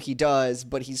tracks, so he does,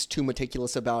 but he's too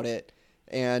meticulous about it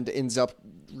and ends up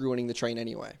ruining the train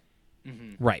anyway.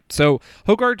 Mm-hmm. Right. So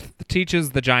Hogarth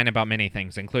teaches the giant about many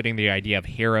things, including the idea of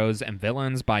heroes and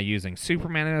villains by using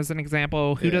Superman as an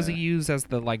example. Who does he use as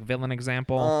the villain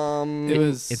example?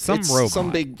 It's some robot. Some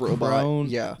big robot.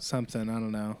 Something. I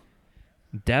don't know.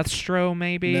 Deathstroke,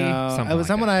 maybe? No, it was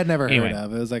someone I had never heard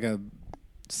of. It was a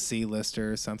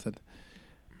C-lister or something.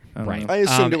 Right. I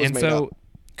assumed it was made up.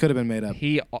 Could have been made up.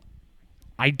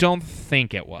 I don't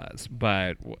think it was,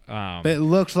 but it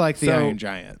looked like the Iron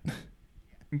Giant.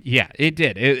 Yeah, it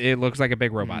did. It looks like a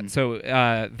big robot. So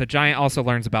the giant also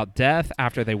learns about death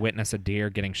after they witness a deer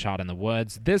getting shot in the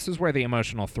woods. This is where the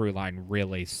emotional through line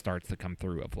really starts to come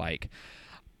through of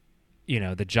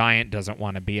the giant doesn't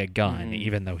want to be a gun,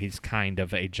 even though he's kind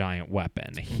of a giant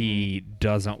weapon. He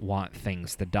doesn't want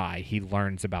things to die. He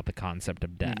learns about the concept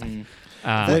of death.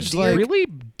 It's really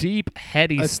deep,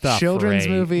 heady stuff children's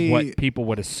for movie, what people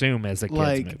would assume as a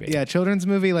kid's movie. Yeah, children's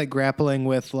movie grappling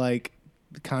with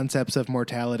concepts of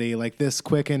mortality this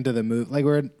quick into the movie.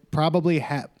 We're probably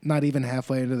not even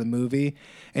halfway into the movie,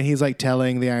 and he's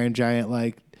telling the Iron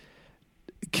Giant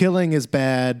killing is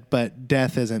bad, but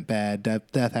death isn't bad.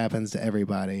 Death happens to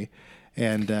everybody.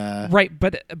 And right,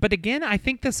 but again, I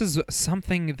think this is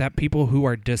something that people who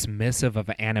are dismissive of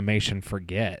animation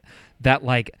forget, that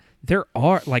there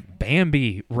are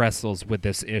Bambi wrestles with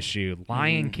this issue,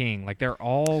 Lion King, they're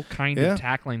all kind of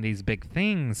tackling these big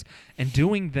things and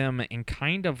doing them in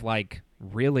kind of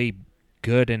really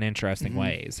good and interesting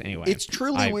ways. Anyway, it's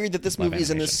truly weird that this movie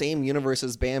is in the same universe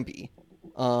as Bambi.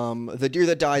 The deer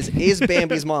that dies is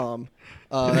Bambi's mom.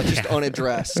 That's just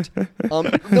unaddressed.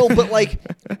 No, but like,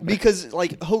 because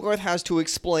like Hogarth has to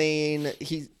explain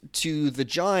to the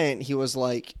giant, he was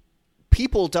like,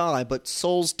 people die, but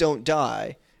souls don't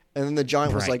die. And then the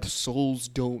giant was like, souls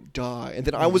don't die. And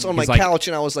then I was on my couch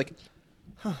and I was like,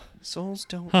 huh, souls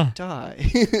don't die.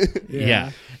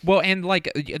 Yeah. Well, and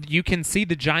like you can see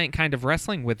the giant kind of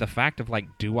wrestling with the fact of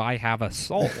like, do I have a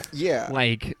soul? Yeah.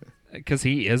 Like, because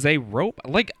he is a robot.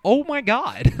 Like, oh my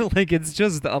God. Like, it's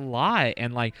just a lot.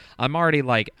 And like, I'm already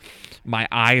like, my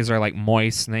eyes are like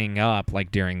moistening up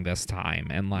like during this time.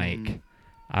 And like,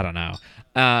 I don't know.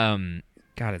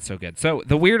 God, it's so good. So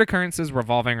the weird occurrences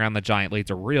revolving around the giant leads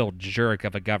a real jerk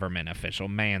of a government official,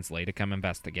 Mansley, to come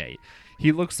investigate.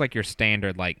 He looks like your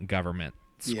standard like government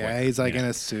square. Yeah, he's like in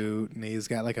a suit and he's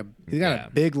got a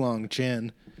big long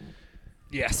chin.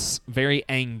 Yes, very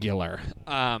angular.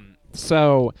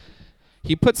 So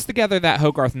he puts together that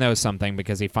Hogarth knows something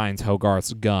because he finds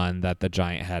Hogarth's gun that the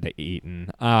giant had eaten.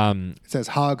 It says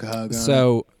hog hug.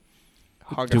 So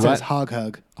it says hog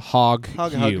hug. Hog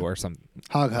hug or something.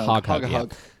 Hog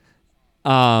hug.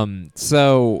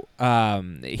 So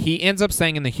he ends up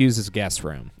staying in the Hughes' guest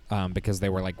room because they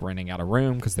were like renting out a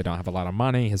room because they don't have a lot of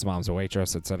money. His mom's a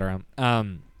waitress, etc.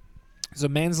 So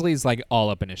Mansley's like all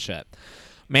up in his shit.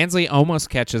 Mansley almost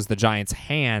catches the giant's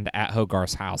hand at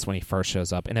Hogarth's house when he first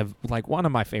shows up in like one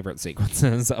of my favorite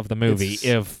sequences of the movie,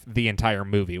 if the entire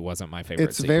movie wasn't my favorite.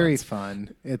 It's very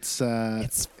fun. It's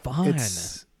fun.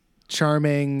 It's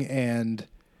charming and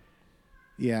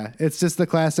yeah, it's just the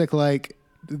classic like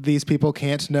these people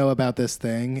can't know about this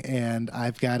thing and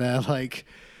I've got to like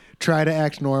try to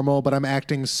act normal, but I'm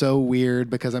acting so weird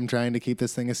because I'm trying to keep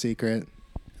this thing a secret.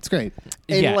 It's great.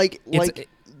 And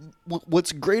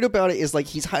what's great about it is like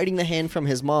he's hiding the hand from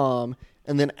his mom,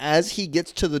 and then as he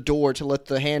gets to the door to let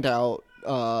the hand out,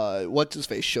 what's his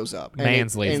face shows up, and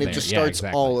it just starts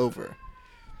all over.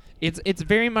 It's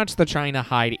very much the trying to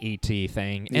hide E.T.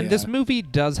 thing, and this movie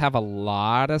does have a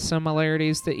lot of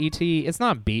similarities to E.T. It's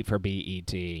not beat for beat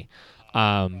E.T.,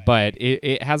 but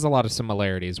it has a lot of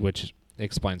similarities, which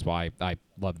explains why I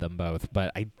love them both.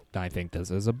 But I think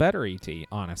this is a better E.T.,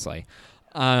 honestly.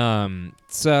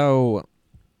 So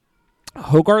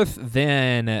Hogarth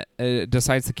then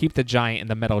decides to keep the giant in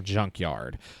the metal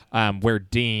junkyard, where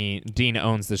Dean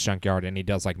owns this junkyard, and he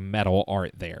does like metal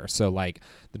art there. So like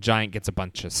the giant gets a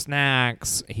bunch of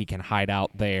snacks, he can hide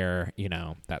out there,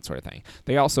 that sort of thing.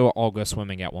 They also all go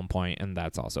swimming at one point, and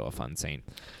that's also a fun scene.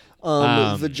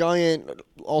 The giant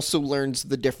also learns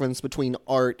the difference between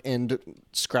art and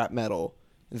scrap metal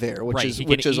there, which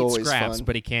is always scraps, fun.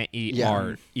 But he can't eat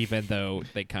art, even though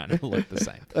they kind of look the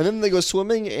same. And then they go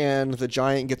swimming, and the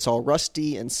giant gets all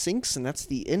rusty and sinks, and that's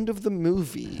the end of the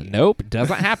movie. Nope,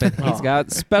 doesn't happen. He's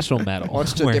got special metal.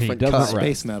 It's a different cut.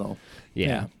 Space metal.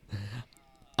 Yeah.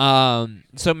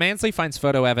 So Mansley finds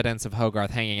photo evidence of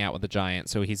Hogarth hanging out with the giant,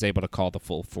 so he's able to call the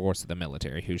full force of the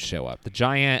military who show up. The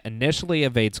giant initially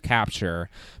evades capture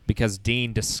because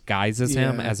Dean disguises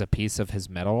him as a piece of his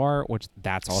metal art, which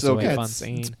that's also a fun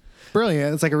scene. It's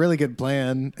brilliant. It's like a really good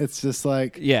plan. It's just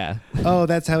like, oh,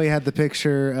 that's how he had the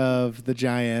picture of the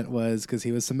giant was because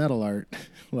he was some metal art.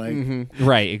 Like,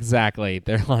 right, exactly.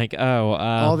 They're like,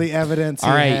 all the evidence. All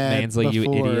right, had Mansley, you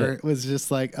idiot. Was just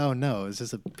like, oh no, it's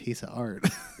just a piece of art.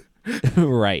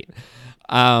 Right.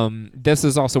 This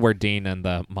is also where Dean and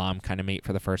the mom kind of meet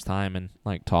for the first time and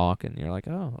like talk, and you're like,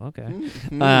 oh,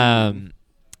 okay.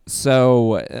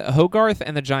 So Hogarth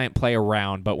and the giant play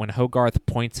around, but when Hogarth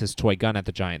points his toy gun at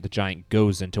the giant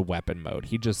goes into weapon mode.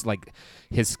 He just like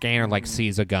his scanner like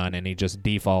sees a gun and he just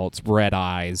defaults red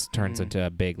eyes, turns into a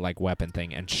big like weapon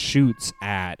thing and shoots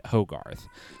at Hogarth.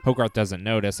 Hogarth doesn't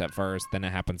notice at first, then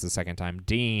it happens the second time.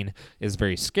 Dean is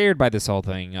very scared by this whole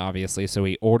thing, obviously, so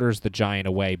he orders the giant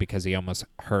away because he almost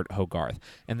hurt Hogarth.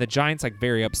 And the giant's like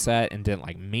very upset and didn't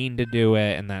like mean to do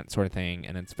it and that sort of thing,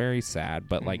 and it's very sad,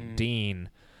 but like Dean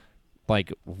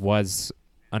like was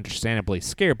understandably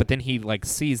scared, but then he like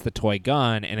sees the toy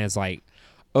gun and is like,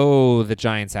 oh, the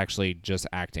giant's actually just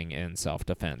acting in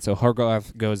self-defense. So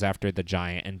Hogarth goes after the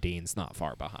giant and Dean's not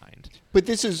far behind. But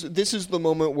this is the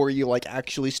moment where you like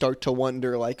actually start to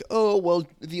wonder like, oh well,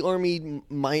 the army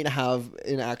might have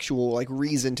an actual like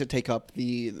reason to take up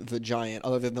the giant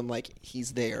other than like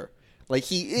he's there. Like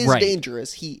he is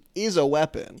dangerous. He is a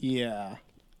weapon. Yeah.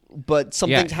 But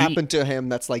something's happened to him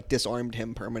that's like disarmed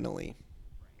him permanently.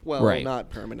 Well,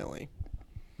 not permanently.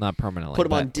 Not permanently. Put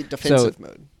him on defensive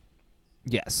mode.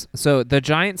 Yes. So the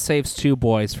giant saves 2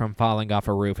 boys from falling off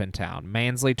a roof in town.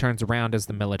 Mansley turns around as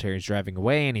the military is driving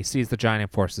away, and he sees the giant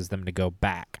and forces them to go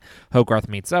back. Hogarth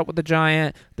meets up with the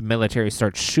giant. The military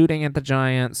starts shooting at the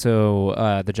giant,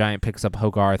 so the giant picks up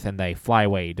Hogarth, and they fly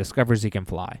away. He discovers he can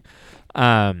fly.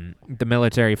 The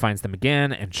military finds them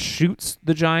again and shoots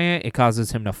the giant. It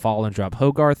causes him to fall and drop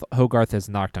Hogarth. Hogarth is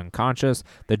knocked unconscious.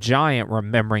 The giant,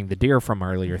 remembering the deer from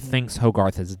earlier, thinks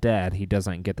Hogarth is dead. He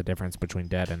doesn't get the difference between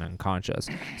dead and unconscious.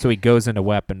 So he goes into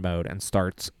weapon mode and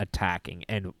starts attacking.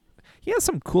 And he has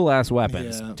some cool-ass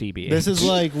weapons, TBH. This is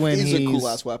like when he's a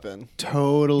cool-ass weapon.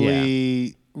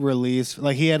 Totally released.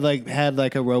 Like he had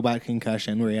a robot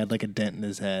concussion where he had like a dent in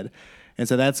his head. And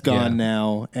so that's gone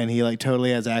now, and he like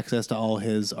totally has access to all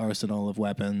his arsenal of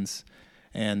weapons.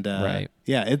 And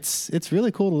it's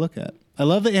really cool to look at. I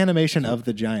love the animation of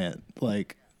the giant.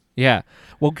 Like, yeah,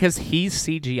 well, because he's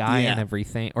CGI and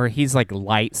everything, or he's like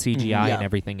light CGI and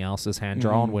everything else is hand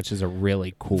drawn, which is a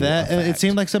really cool. It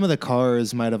seemed like some of the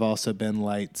cars might have also been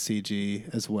light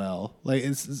CG as well. Like,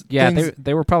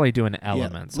 they were probably doing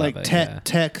elements like of it.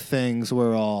 tech things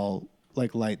were all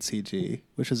like light CG,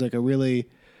 which is like a really.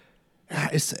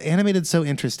 It's animated so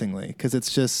interestingly because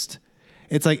it's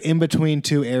like in between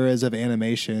 2 eras of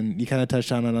animation. You kind of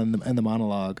touched on it in the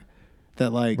monologue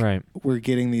that like we're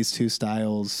getting these 2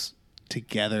 styles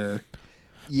together.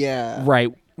 Yeah.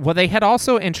 Right. Well, they had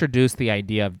also introduced the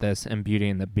idea of this in Beauty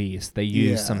and the Beast. They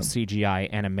use some CGI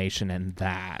animation in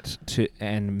that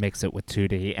and mix it with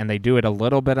 2D, and they do it a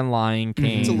little bit in Lion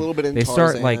King. It's a little bit in Tarzan.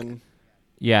 Start like.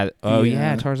 Yeah. Oh,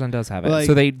 yeah. Tarzan does have it. Like,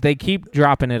 so they keep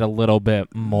dropping it a little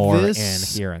bit more in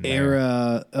here and there.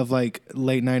 Era of like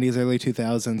late 90s, early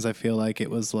 2000s, I feel like it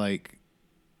was like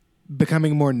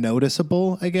becoming more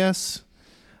noticeable, I guess.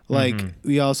 Like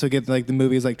we also get like the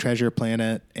movies like Treasure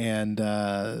Planet and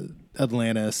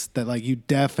Atlantis that like you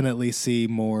definitely see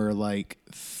more like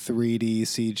 3D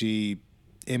CG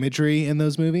imagery in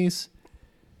those movies.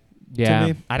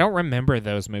 Yeah, I don't remember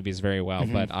those movies very well,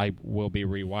 but I will be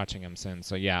rewatching them soon.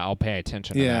 So yeah, I'll pay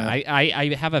attention to that.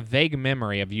 I have a vague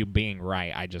memory of you being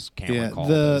right. I just can't recall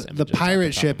the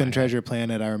pirate ship in Treasure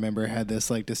Planet. I remember had this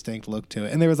like distinct look to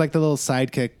it, and there was like the little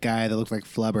sidekick guy that looked like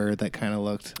Flubber that kind of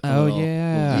looked.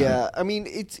 Yeah. I mean,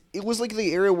 it was like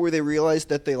the era where they realized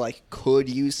that they like could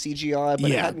use CGI,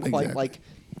 but it hadn't quite like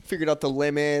figured out the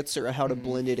limits or how to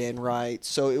blend it in right.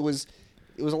 So it was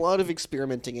a lot of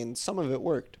experimenting, and some of it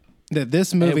worked.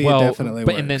 This movie definitely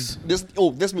works. And then,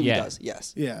 this movie does,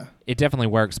 yes. Yeah. It definitely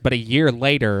works. But a year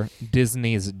later,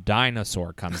 Disney's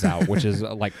Dinosaur comes out, which is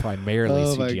like primarily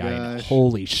CGI. And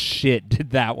holy shit,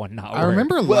 did that one not work. I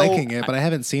remember liking it, but I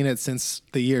haven't seen it since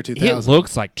the year 2000. It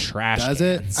looks like trash cans.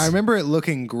 Does it? I remember it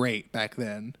looking great back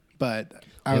then, but...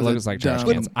 It looks like trash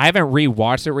cans. I haven't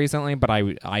rewatched it recently, but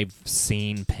I've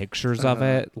seen pictures of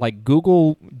it. Like,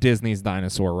 Google Disney's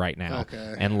Dinosaur right now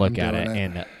and look at it.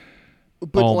 And...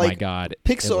 But oh my God!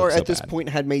 Pixar at this point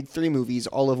had made 3 movies,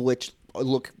 all of which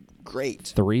look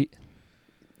great. 3?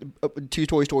 2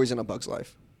 Toy Stories and A Bug's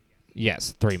Life.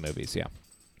 Yes, 3 movies. Yeah.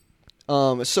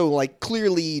 So like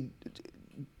clearly,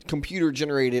 computer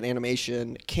generated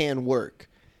animation can work.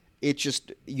 It's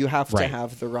just you have to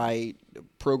have the right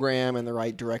program and the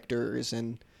right directors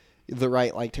and the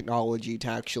right like technology to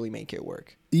actually make it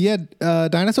work. Yeah,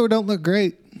 Dinosaur don't look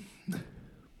great.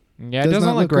 Yeah, it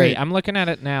doesn't look great. I'm looking at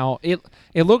it now. It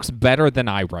looks better than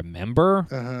I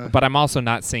remember, but I'm also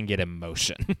not seeing it in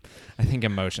motion. I think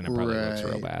in motion it probably looks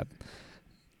real bad.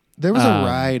 There was a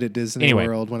ride at Disney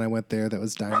World when I went there that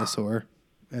was Dinosaur,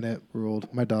 and it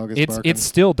ruled. My dog is barking. It's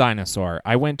still Dinosaur.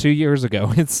 I went 2 years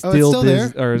ago. It's still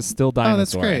Dinosaur,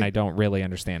 that's great. And I don't really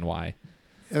understand why.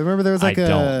 I remember there was like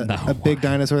a big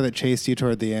dinosaur that chased you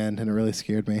toward the end, and it really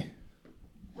scared me.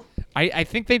 I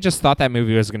think they just thought that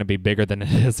movie was going to be bigger than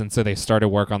it is, and so they started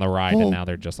work on the ride, and now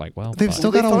they're just like, well, they've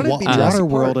still got a Water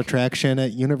World attraction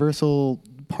at Universal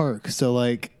Park, so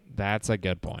like... That's a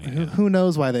good point. Who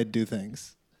knows why they'd do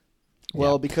things?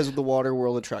 Well, because of the Water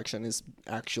World attraction is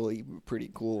actually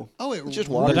pretty cool. Oh, it's just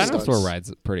water The dinosaur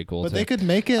ride's pretty cool, but too. They could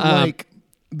make it like...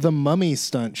 the Mummy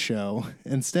stunt show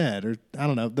instead, or I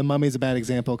don't know. The Mummy's a bad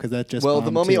example because that just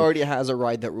the Mummy already has a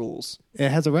ride that rules. It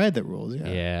has a ride that rules.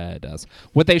 Yeah, it does.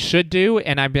 What they should do,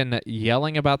 and I've been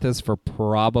yelling about this for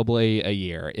probably a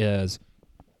year, is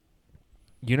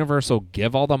Universal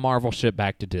give all the Marvel shit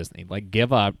back to Disney. Like,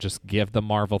 give up, just give the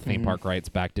Marvel theme park rights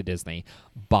back to Disney.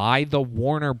 Buy the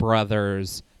Warner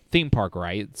Brothers theme park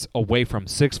rights away from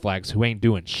Six Flags, who ain't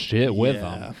doing shit with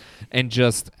them, and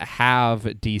just have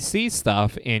DC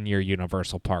stuff in your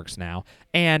Universal parks now.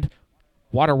 And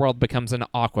Waterworld becomes an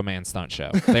Aquaman stunt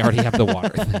show. They already have the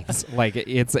water things. Like,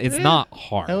 it's not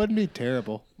hard. That wouldn't be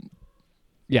terrible.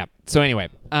 Yeah. So anyway,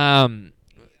 the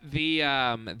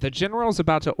general's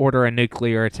about to order a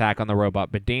nuclear attack on the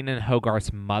robot, but Dean and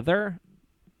Hogarth's mother.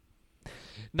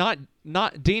 Not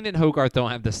Dean and Hogarth don't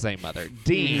have the same mother.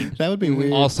 Dean, that would be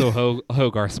weird. Also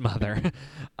Hogarth's mother,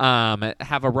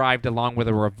 have arrived along with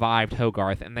a revived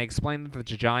Hogarth, and they explain that the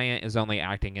giant is only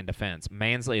acting in defense.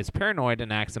 Mansley is paranoid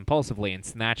and acts impulsively and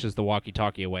snatches the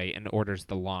walkie-talkie away and orders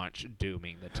the launch,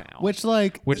 dooming the town. Which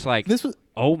this was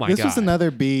oh my god, this was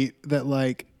another beat that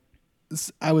like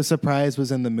I was surprised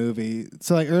was in the movie.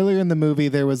 So like earlier in the movie,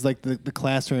 there was like the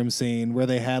classroom scene where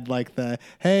they had like the,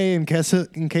 hey, in case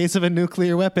of a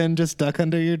nuclear weapon, just duck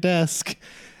under your desk.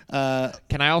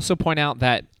 Can I also point out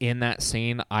that in that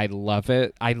scene, I love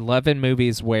it. I love in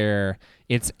movies where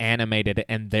it's animated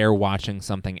and they're watching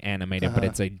something animated, but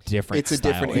it's a different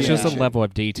style. It's just a level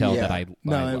of detail that I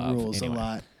love. It rules anyway. a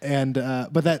lot. And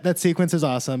but that sequence is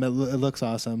awesome. It looks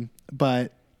awesome.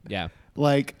 But yeah,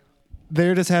 like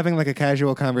they're just having like a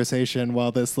casual conversation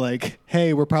while this like,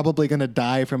 hey, we're probably going to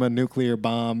die from a nuclear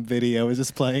bomb video is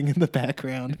just playing in the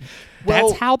background.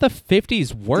 That's how the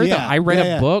 50s were. Yeah, I read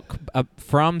a book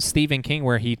from Stephen King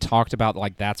where he talked about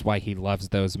like that's why he loves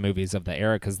those movies of the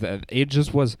era, because it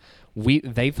just was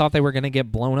they thought they were going to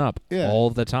get blown up all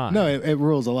the time. No, it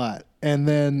rules a lot. And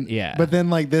then but then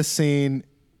like this scene,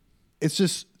 it's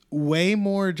just way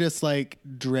more just like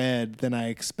dread than I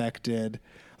expected.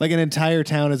 Like an entire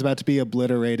town is about to be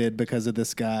obliterated because of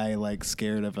this guy like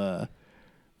scared of a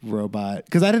robot.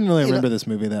 Because I didn't really remember this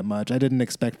movie that much. I didn't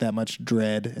expect that much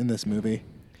dread in this movie.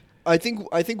 I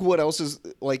think what else is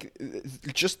like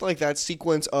just like that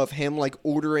sequence of him like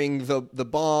ordering the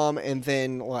bomb, and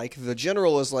then like the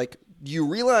general is like, you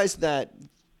realize that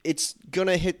it's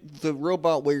gonna hit the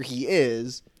robot where he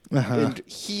is, and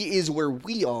he is where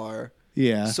we are.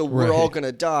 Yeah. So we're all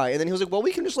gonna die. And then he was like, well,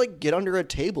 we can just like get under a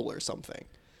table or something.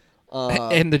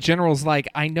 And the general's like,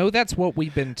 I know that's what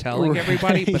we've been telling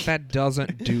everybody, but that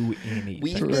doesn't do anything.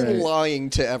 We've been lying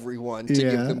to everyone to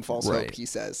give them false hope, he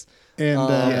says.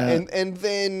 And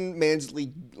then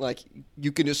Mansley, like,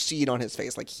 you can just see it on his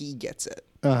face, like he gets it.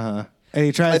 And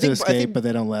he tries to escape, but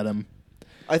they don't let him.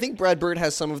 I think Brad Bird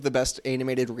has some of the best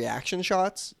animated reaction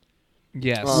shots.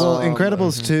 Yes. Well,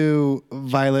 Incredibles 2,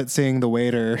 Violet seeing the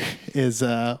waiter is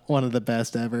one of the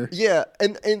best ever. Yeah,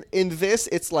 and in this,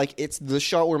 it's like it's the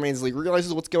shot where Mansley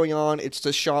realizes what's going on. It's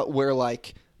the shot where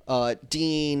like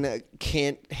Dean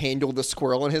can't handle the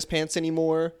squirrel in his pants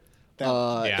anymore.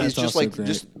 It's just like great.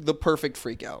 Just the perfect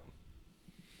freak out.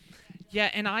 Yeah,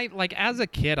 and I like as a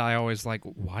kid, I always like,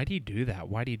 why do you do that?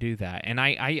 Why do you do that? And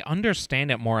I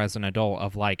understand it more as an adult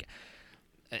of like.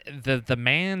 The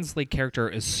Mansley character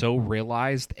is so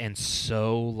realized and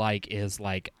so like is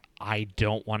like I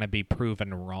don't want to be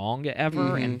proven wrong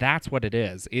ever, and that's what it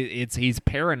is. It's he's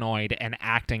paranoid and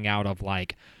acting out of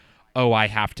like, oh, I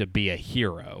have to be a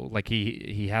hero. Like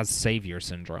he has savior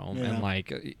syndrome, and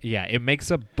like it makes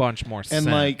a bunch more sense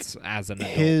like, as an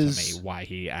adult to me why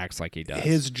he acts like he does.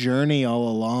 His journey all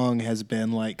along has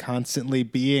been like constantly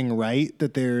being right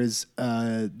that there's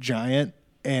a giant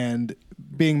and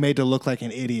being made to look like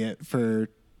an idiot for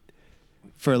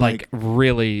like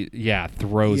really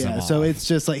throws him off. So it's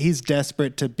just like he's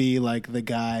desperate to be like the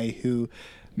guy who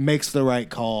makes the right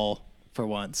call for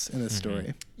once in this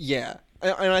story. Yeah.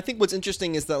 And I think what's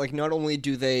interesting is that like not only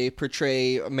do they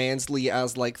portray Mansley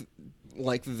as like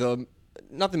the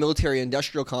not the military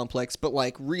industrial complex, but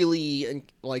like really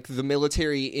like the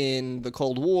military in the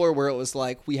Cold War, where it was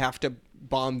like we have to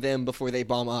bomb them before they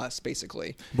bomb us,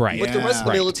 basically. Right. But the rest of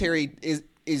the military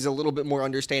is a little bit more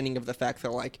understanding of the fact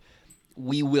that like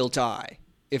we will die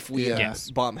if we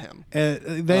bomb him.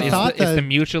 They thought it's the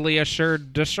mutually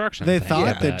assured destruction. They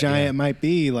thought the giant might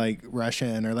be like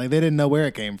Russian, or like they didn't know where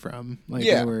it came from. Like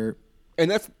they were, and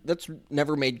that's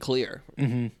never made clear.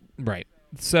 Right.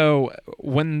 So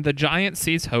when the giant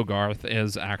sees Hogarth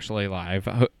is actually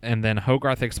alive, and then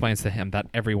Hogarth explains to him that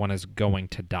everyone is going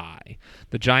to die,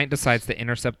 the giant decides to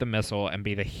intercept the missile and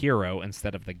be the hero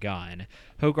instead of the gun.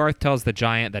 Hogarth tells the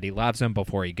giant that he loves him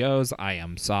before he goes. I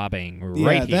am sobbing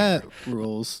right here. That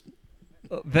rules.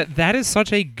 That is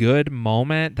such a good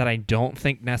moment that I don't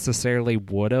think necessarily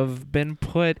would have been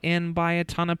put in by a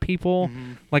ton of people.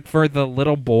 Like for the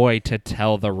little boy to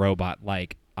tell the robot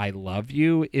like I love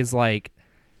you is like,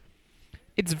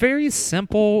 it's very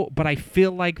simple, but I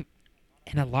feel like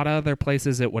in a lot of other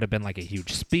places it would have been like a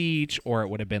huge speech, or it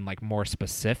would have been like more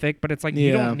specific, but it's like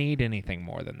you don't need anything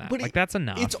more than that. But like that's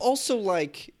enough. It's also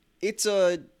like it's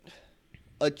a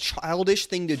childish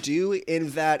thing to do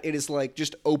in that it is like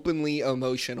just openly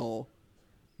emotional.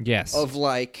 Yes. Of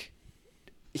like,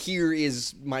 here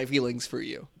is my feelings for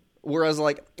you. Whereas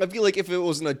like I feel like if it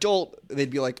was an adult, they'd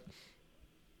be like,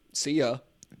 see ya.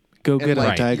 Go get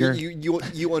like, a tiger.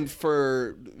 You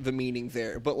infer the meaning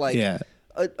there, but like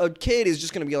a kid is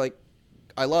just gonna be like,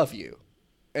 I love you,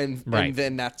 and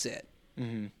then that's it.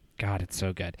 Mm-hmm. God, it's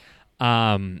so good.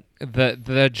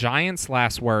 The giant's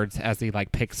last words as he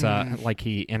like picks up, like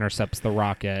he intercepts the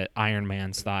rocket, Iron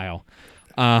Man style,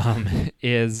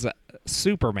 is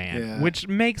Superman, which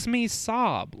makes me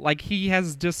sob. Like he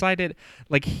has decided,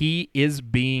 like he is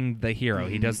being the hero.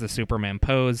 He does the Superman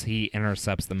pose. He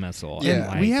intercepts the missile. Yeah,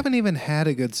 like, we haven't even had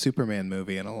a good Superman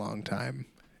movie in a long time,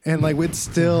 and like it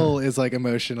still is like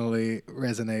emotionally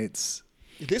resonates.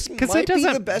 This might be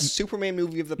the best Superman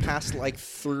movie of the past like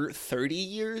 30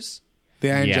 years.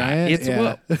 The Iron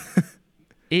Giant.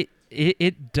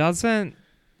 It doesn't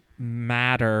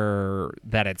matter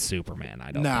that it's Superman.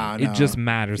 I don't think. It just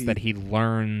matters that he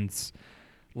learns.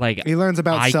 Like he learns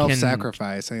about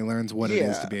self-sacrifice, and he learns what it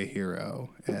is to be a hero.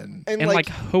 And like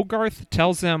Hogarth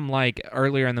tells him like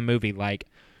earlier in the movie, like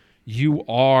you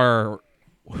are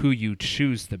who you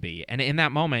choose to be, and in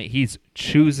that moment he's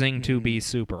choosing to be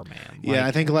Superman. Like,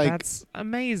 I think like that's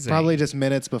amazing. Probably just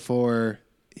minutes before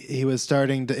he was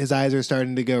his eyes are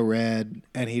starting to go red,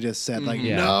 and he just said like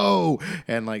no,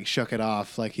 and like shook it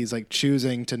off. Like he's like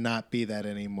choosing to not be that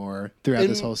anymore throughout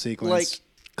this whole sequence. Like,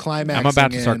 climaxing. I'm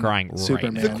about to start crying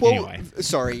Superman. right now. The quote, anyway.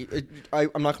 Sorry,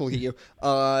 I'm not going to look at you.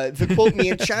 The quote me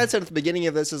and Chad said at the beginning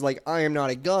of this is like, I am not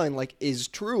a gun, like is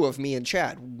true of me and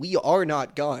Chad. We are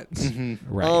not guns.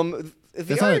 Mm-hmm. Right.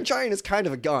 The Iron Giant is kind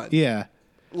of a gun. Yeah.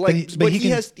 Like, but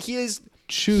he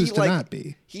choose to not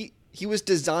be. He was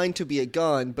designed to be a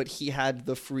gun, but he had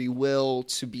the free will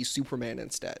to be Superman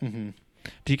instead. Mm-hmm.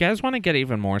 Do you guys want to get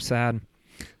even more sad?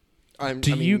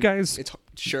 You guys? It's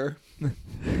sure.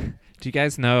 Do you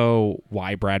guys know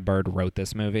why Brad Bird wrote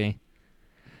this movie?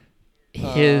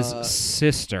 His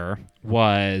sister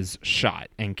was shot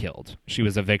and killed. She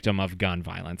was a victim of gun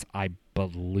violence. I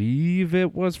believe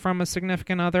it was from a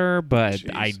significant other, but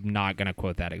I'm not going to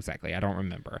quote that exactly. I don't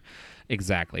remember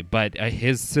exactly. But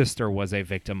his sister was a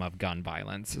victim of gun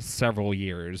violence several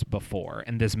years before.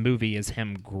 And this movie is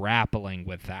him grappling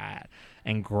with that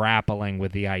and grappling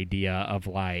with the idea of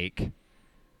like,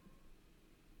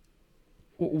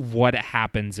 what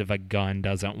happens if a gun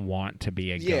doesn't want to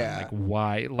be a gun? Like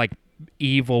why? Like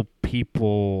evil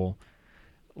people,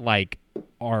 like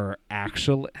are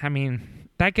actually. I mean,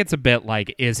 that gets a bit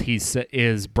like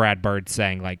is Brad Bird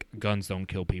saying like guns don't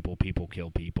kill people, people kill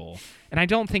people? And I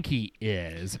don't think he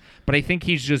is, but I think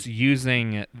he's just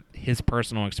using his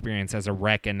personal experience as a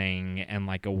reckoning and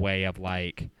like a way of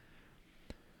like.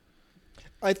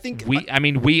 I think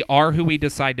we are who we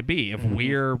decide to be. If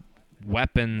we're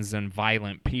weapons and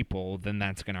violent people, then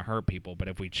that's going to hurt people. But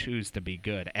if we choose to be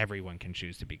good, everyone can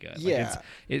choose to be good. Yeah. Like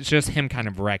it's just him kind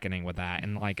of reckoning with that.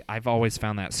 And like I've always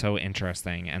found that so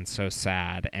interesting and so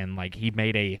sad. And like he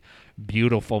made a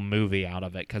beautiful movie out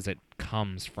of it because it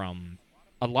comes from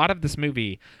a lot of this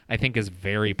movie. I think is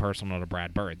very personal to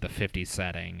Brad Bird, the 50s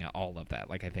setting, all of that.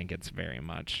 Like I think it's very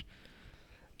much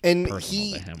personal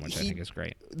to him, which I think is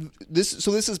great. This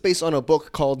is based on a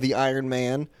book called The Iron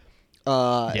Man.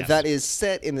 Yes. That is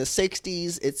set in the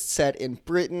 60s. It's set in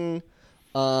Britain,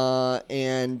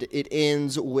 and it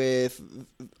ends with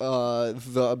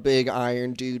the big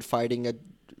iron dude fighting a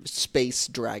space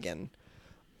dragon.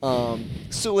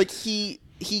 So like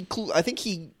I think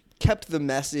he kept the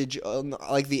message,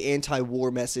 like the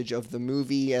anti-war message of the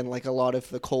movie, and like a lot of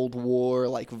the Cold War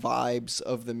like vibes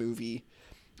of the movie.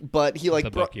 But he like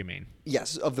the book, you mean?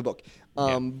 Yes, of the book.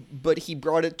 But he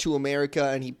brought it to America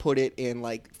and he put it in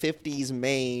like 50s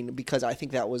Maine because I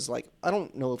think that was like, I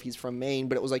don't know if he's from Maine,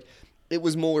 but it was like, it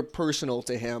was more personal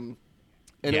to him.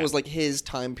 And it was like his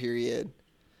time period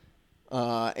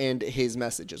and his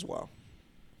message as well.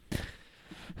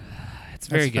 It's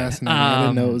very good. Fascinating. I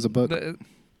didn't know it was a book.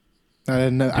 I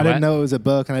didn't know it was a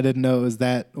book, and I didn't know it was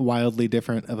that wildly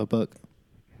different of a book.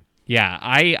 Yeah,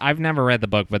 I've never read the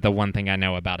book, but the one thing I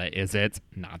know about it is it's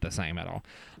not the same at all.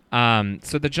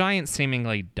 So the giant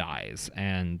seemingly dies,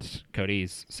 and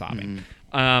Cody's sobbing.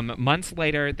 Months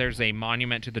later, there's a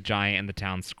monument to the giant in the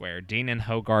town square. Dean and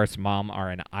Hogarth's mom are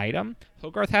an item.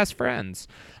 Hogarth has friends.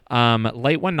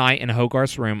 Late one night in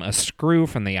Hogarth's room, a screw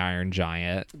from the Iron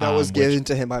Giant that was given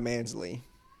to him by Mansley.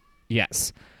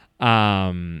 Yes.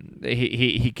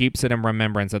 He keeps it in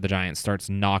remembrance of the giant,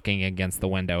 starts knocking against the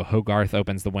window. Hogarth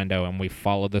opens the window, and we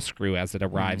follow the screw as it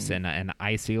arrives in an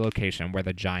icy location where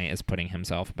the giant is putting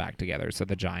himself back together, so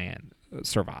the giant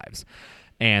survives.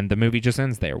 And the movie just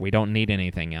ends there. We don't need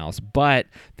anything else. But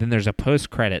then there's a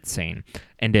post-credit scene,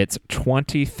 and it's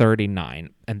 2039,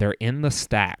 and they're in the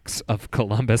stacks of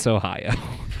Columbus, Ohio.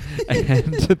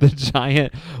 and the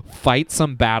giant fights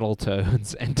some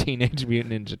Battletoads and Teenage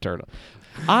Mutant Ninja Turtle.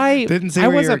 I didn't see I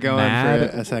where you were wasn't going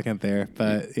mad. for a second there,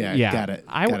 but yeah, got it.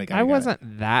 I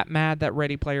wasn't that mad that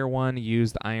Ready Player One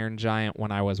used Iron Giant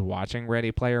when I was watching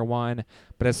Ready Player One,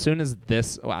 but as soon as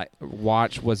this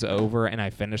watch was over and I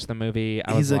finished the movie,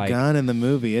 I was like, he's a gun in the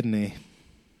movie, isn't he?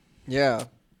 Yeah.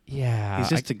 Yeah, he's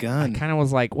just a gun. I kind of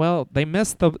was like, well, they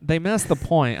missed the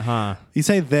point, huh? You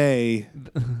say they?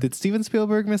 Did Steven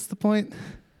Spielberg miss the point?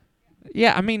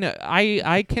 Yeah, I mean,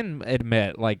 I can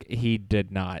admit, like, he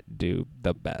did not do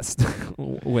the best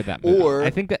with that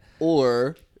movie.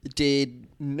 Or did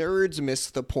nerds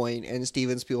miss the point and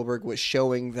Steven Spielberg was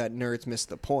showing that nerds missed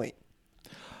the point?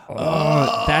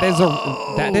 That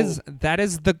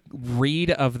is the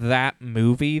read of that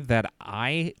movie that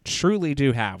I truly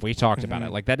do have. We talked about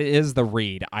it. Like, that is the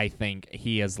read. I think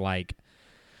he is like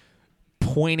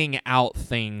pointing out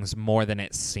things more than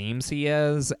it seems he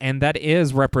is, and that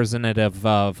is representative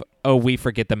of, we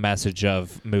forget the message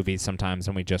of movies sometimes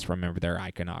and we just remember their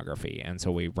iconography, and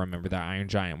so we remember the Iron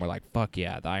Giant. We're like, fuck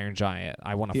yeah, the Iron Giant,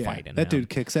 I want to fight in that him. dude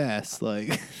kicks ass.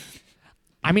 Like,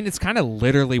 I mean, it's kind of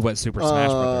literally what Super Smash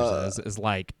Brothers is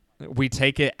like. We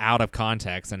take it out of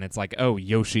context, and it's like, oh,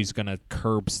 Yoshi's gonna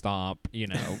curb stomp,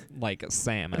 like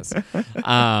Samus.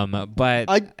 But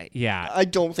I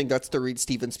don't think that's the read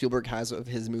Steven Spielberg has of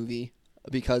his movie,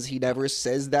 because he never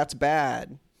says that's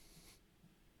bad.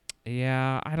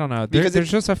 Yeah, I don't know. There's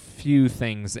just a few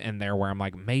things in there where I'm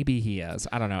like, maybe he is.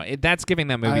 I don't know. That's giving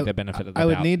that movie the benefit of the doubt. I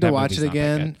would need to watch it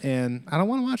again, and I don't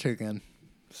want to watch it again.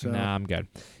 So. Nah, I'm good.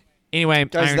 Anyway,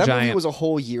 guys, Iron that Giant movie was a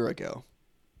whole year ago.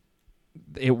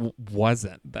 It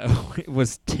wasn't, though. It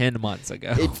was 10 months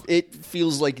ago. It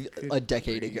feels like a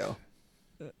decade ago.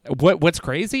 What's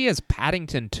crazy is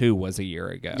Paddington 2 was a year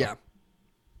ago. Yeah.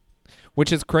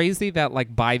 Which is crazy that,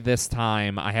 like, by this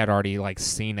time I had already, like,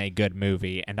 seen a good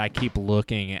movie, and I keep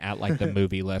looking at, like, the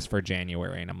movie list for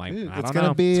January, and I'm like, I don't know. It's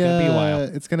gonna be a while.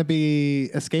 It's gonna be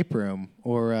Escape Room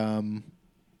or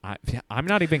I'm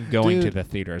not even going to the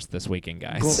theaters this weekend,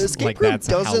 guys. Escape Room that's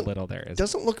how little there is.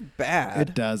 Doesn't look bad.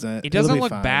 It doesn't. It doesn't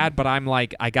look bad, but I'm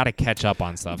like, I got to catch up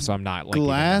on stuff, so I'm not like.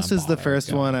 Glass is the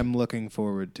first one I'm looking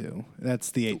forward to.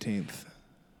 That's the 18th.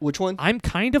 Which one? I'm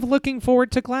kind of looking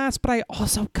forward to Glass, but I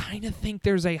also kind of think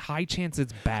there's a high chance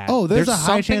it's bad. Oh, there's a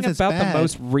high chance it's about bad. The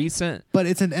most recent. But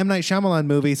it's an M. Night Shyamalan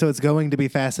movie, so it's going to be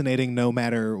fascinating no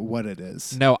matter what it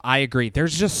is. No, I agree.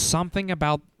 There's just something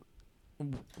about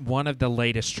one of the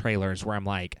latest trailers where I'm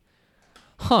like,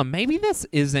 maybe this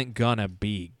isn't gonna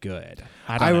be good.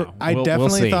 I don't know. I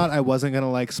definitely thought I wasn't gonna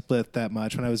like Split that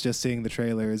much when I was just seeing the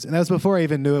trailers, and that was before I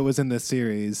even knew it was in this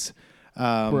series.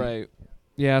 Right.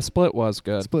 Yeah, Split was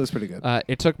good. Split was pretty good.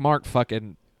 It took Mark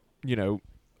fucking,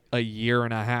 a year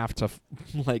and a half to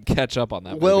like catch up on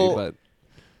that movie.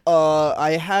 But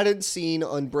I hadn't seen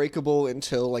Unbreakable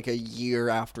until like a year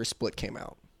after Split came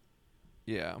out.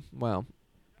 Yeah. Well,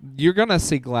 you're gonna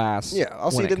see Glass. Yeah, I'll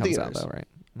see it in comes theaters. out, though, right?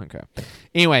 Okay.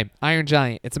 Anyway, Iron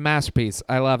Giant. It's a masterpiece.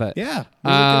 I love it. Yeah.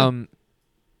 Really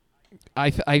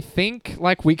I think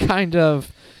like we kind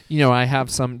of, I have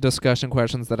some discussion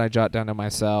questions that I jot down to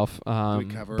myself.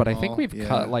 But I think we've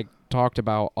talked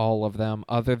about all of them.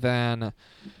 Other than,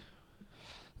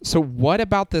 so what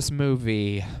about this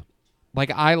movie?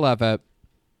 Like, I love it.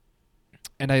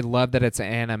 And I love that it's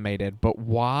animated, but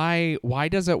why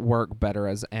does it work better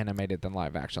as animated than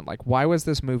live action? Like, why was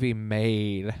this movie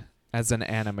made as an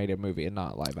animated movie and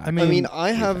not live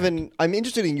action? I'm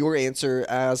interested in your answer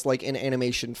as like an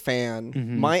animation fan.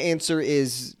 Mm-hmm. My answer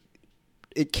is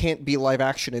it can't be live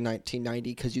action in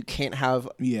 1990 because you can't have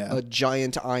a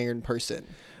giant iron person.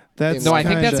 I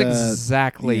think that's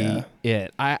exactly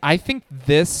it. I think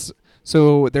this.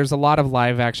 So there's a lot of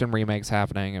live action remakes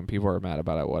happening, and people are mad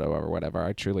about it. Whatever.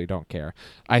 I truly don't care.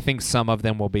 I think some of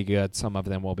them will be good, some of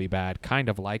them will be bad, kind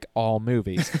of like all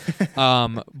movies.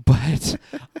 But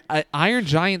Iron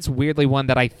Giant's weirdly one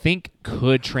that I think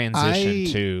could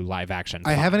transition to live action.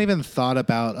 I haven't even thought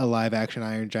about a live action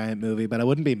Iron Giant movie, but I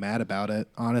wouldn't be mad about it,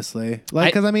 honestly.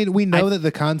 Like, because we know that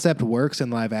the concept works in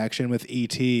live action with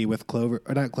E.T., with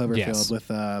Cloverfield,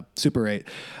 with Super 8.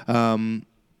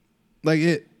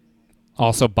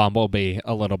 Also, Bumblebee,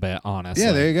 a little bit, honestly.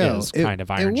 Yeah, there you go. Is kind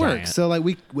of Iron Giant. It works. So, I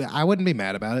wouldn't be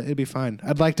mad about it. It'd be fine.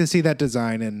 I'd like to see that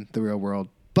design in the real world.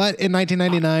 But in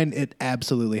 1999, it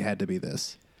absolutely had to be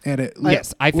this. And I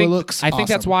think awesome.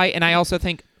 that's why. And I also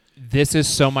think this is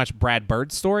so much Brad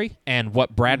Bird's story, and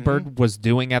what Brad Bird was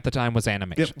doing at the time was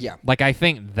animation. Yep. Yeah. Like, I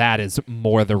think that is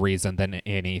more the reason than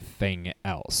anything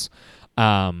else.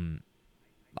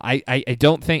 I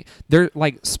don't think they're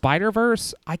like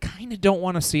Spider-Verse. I kind of don't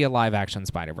want to see a live action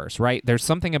Spider-Verse, right? There's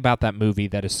something about that movie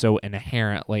that is so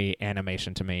inherently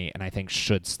animation to me, and I think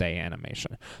should stay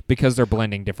animation because they're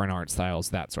blending different art styles,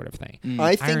 that sort of thing.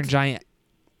 Iron Giant,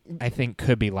 I think,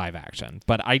 could be live action,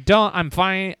 but I'm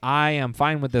fine. I am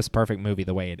fine with this perfect movie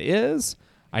the way it is.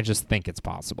 I just think it's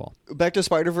possible. Back to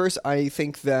Spider-Verse, I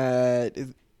think that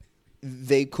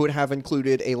they could have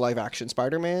included a live-action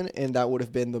Spider-Man, and that would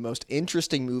have been the most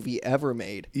interesting movie ever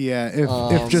made. Yeah,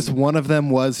 if just one of them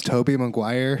was Tobey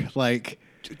Maguire, like...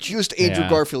 Just Andrew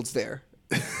Garfield's there.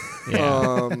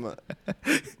 Yeah.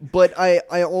 But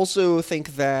I also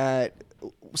think that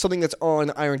something that's on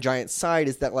Iron Giant's side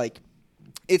is that, like,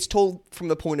 it's told from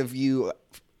the point of view...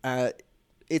 from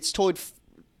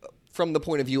the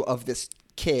point of view of this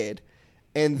kid.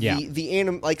 And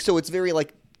so it's very,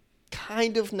 like,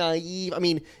 kind of naive. I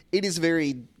mean, it is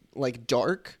very like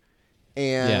dark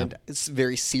and it's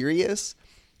very serious,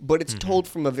 but it's told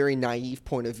from a very naive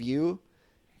point of view,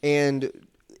 and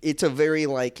it's a very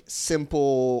like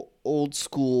simple old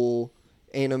school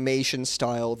animation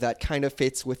style that kind of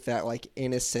fits with that like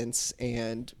innocence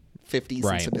and 50s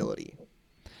sensibility.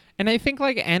 And I think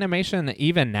like animation,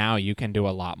 even now, you can do a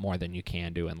lot more than you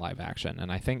can do in live action.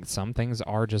 And I think some things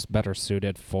are just better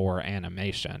suited for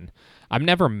animation. I'm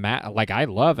never I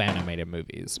love animated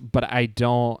movies, but I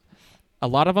don't. A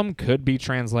lot of them could be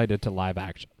translated to live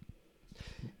action,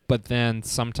 but then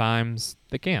sometimes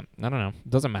they can't. I don't know. It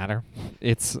doesn't matter.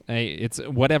 It's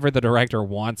whatever the director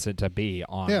wants it to be.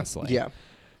 Honestly. Yeah.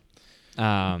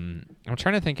 I'm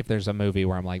trying to think if there's a movie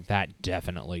where I'm like, that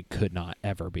definitely could not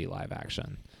ever be live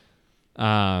action.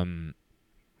 I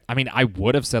mean, I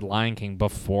would have said Lion King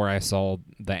before I saw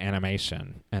the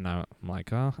animation, and I'm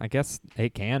like, oh, I guess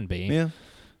it can be. Yeah.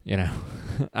 You know,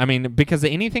 I mean, because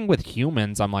anything with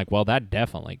humans, I'm like, well, that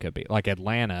definitely could be. Like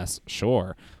Atlantis,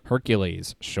 sure.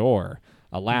 Hercules, sure.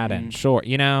 Aladdin, sure.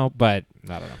 You know, but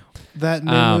I don't know. That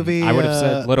new movie... I would have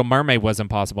said Little Mermaid was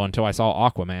impossible until I saw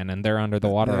Aquaman, and they're under the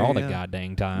water all the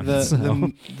goddamn time.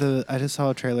 I just saw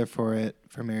a trailer for it,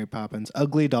 for Mary Poppins.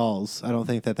 Ugly Dolls. I don't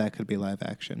think that could be live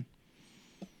action.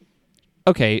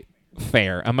 Okay,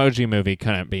 fair. Emoji Movie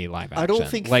couldn't be live action. I don't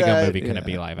think Lego Movie couldn't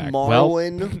be live action.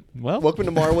 Marwen, well, Welcome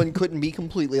to Marwen couldn't be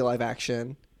completely live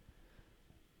action.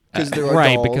 Because there are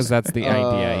right, dolls. because that's the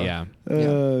idea, yeah.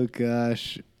 Oh,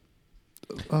 gosh.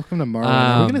 Welcome to Marwen.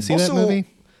 Are we going to see that movie?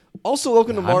 Also,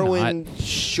 Welcome to Marwen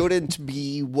shouldn't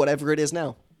be whatever it is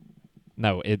now.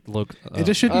 No, it looked... it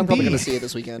just shouldn't be. I'm probably going to see it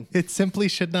this weekend. It simply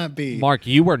should not be. Mark,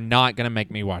 you were not going to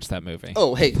make me watch that movie.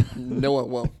 Oh, hey. No, it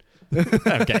won't.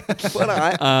 Okay.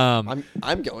 But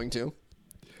I'm going to.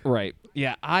 Right.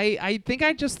 Yeah, I think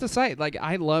I just decided, like,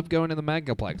 I love going to the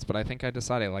Megaplex, but I think I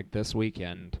decided, like, this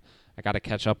weekend... I got to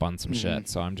catch up on some shit,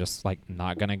 so I'm just like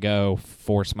not going to go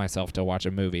force myself to watch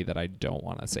a movie that I don't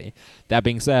want to see. That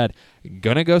being said,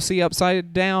 gonna go see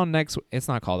Upside Down next. It's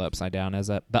not called Upside Down, is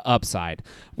it? The Upside,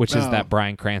 which is that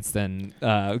Bryan Cranston,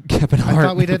 Kevin Hart. I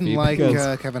thought we didn't like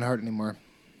Kevin Hart anymore.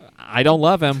 I don't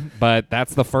love him, but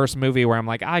that's the first movie where I'm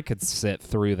like, I could sit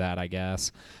through that, I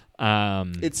guess.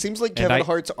 It seems like Kevin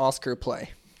Hart's Oscar play.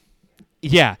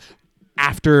 Yeah.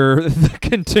 After the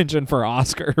contention for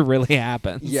Oscar really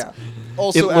happens. Yeah.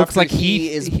 Also, it looks like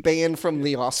he is banned from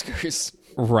the Oscars.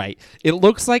 Right. It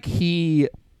looks like he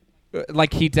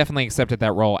definitely accepted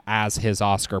that role as his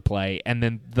Oscar play, and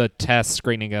then the test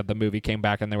screening of the movie came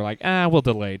back, and they were like, we'll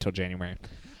delay it till January.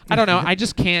 I don't know. I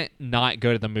just can't not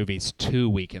go to the movies 2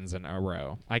 weekends in a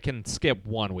row. I can skip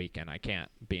 1 weekend. I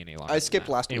can't be any longer. I skipped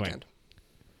last weekend.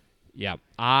 Yeah,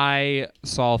 I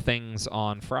saw things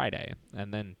on Friday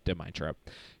and then did my trip.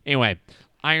 Anyway,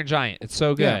 Iron Giant, it's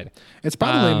so good. Yeah. It's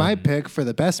probably my pick for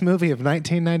the best movie of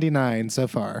 1999 so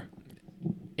far.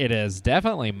 It is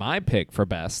definitely my pick for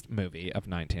best movie of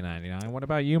 1999. What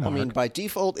about you, Mark? I mean, by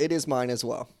default, it is mine as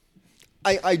well.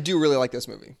 I do really like this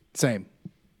movie. Same.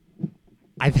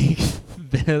 I think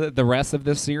the rest of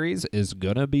this series is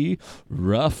gonna be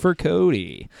rough for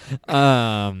Cody.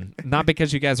 Not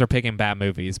because you guys are picking bad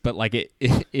movies, but like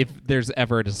if there's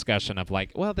ever a discussion of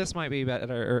like, well, this might be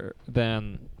better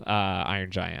than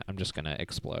Iron Giant, I'm just gonna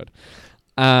explode.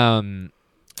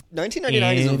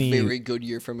 1999 is a very good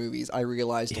year for movies. I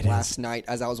realized last night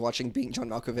as I was watching Being John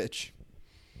Malkovich.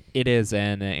 It is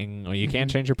you can't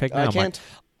change your pick now. I can't.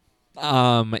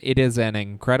 It is an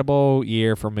incredible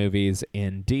year for movies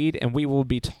indeed, and we will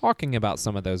be talking about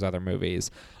some of those other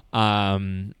movies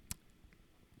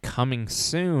coming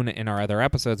soon in our other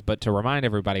episodes. But to remind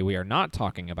everybody, we are not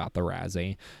talking about the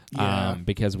Razzie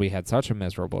because we had such a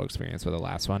miserable experience with the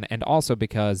last one. And also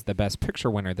because the Best Picture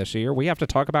winner this year, we have to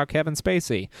talk about Kevin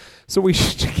Spacey. So we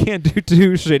can't do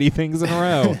two shitty things in a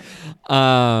row.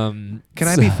 Can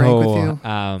I be frank with you?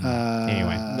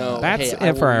 Anyway, No, that's I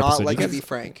it for our will episode. not let You you guys- be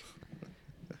frank.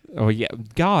 Oh, yeah.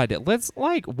 God,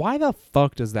 why the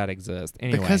fuck does that exist?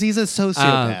 Anyway. Because he's a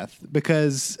sociopath.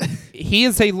 Because he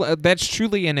is that's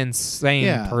truly an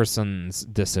insane person's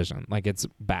decision. Like, it's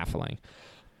baffling.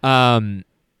 Plug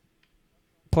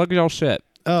y'all shit.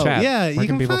 Oh, Chad, yeah. where You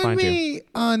can people find you? me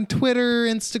on Twitter,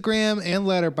 Instagram, and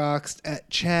Letterboxd at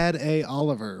Chad A.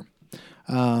 Oliver.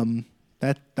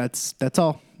 That's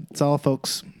all. That's all,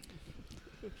 folks.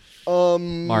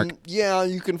 Mark. Yeah,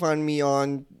 you can find me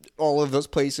on all of those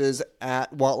places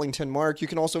at Watlington Mark. You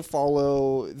can also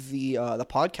follow the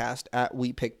podcast at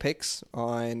We Pick Picks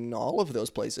on all of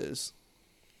those places.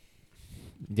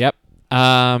 Yep.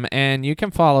 And you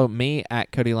can follow me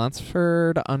at Cody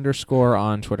Lunsford _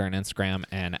 on Twitter and Instagram,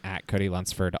 and at Cody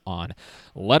Lunsford on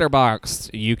Letterboxd.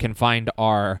 You can find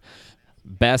our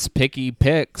best picky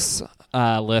picks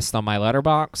list on my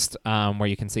Letterboxd, where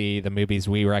you can see the movies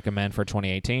we recommend for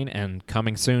 2018, and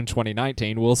coming soon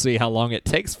 2019. We'll see how long it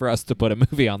takes for us to put a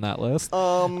movie on that list.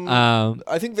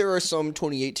 I think there are some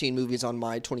 2018 movies on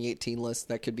my 2018 list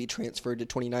that could be transferred to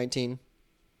 2019.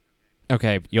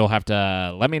 Okay, you'll have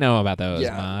to let me know about those,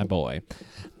 my boy.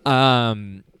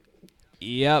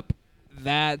 Yep.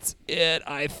 That's it,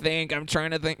 I think. I'm trying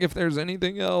to think if there's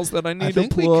anything else that I need to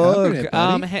plug. We covered it,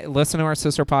 buddy. Hey, listen to our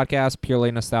sister podcast,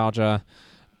 Purely Nostalgia.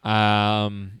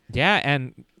 And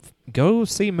go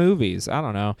see movies. I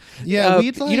don't know. Yeah,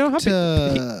 we'd like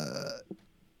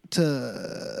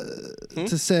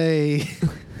to say,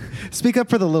 speak up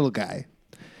for the little guy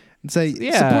and say,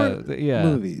 support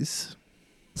movies.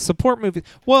 Support movies.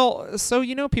 Well, so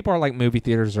people are like, movie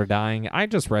theaters are dying. I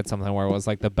just read something where it was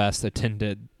like the best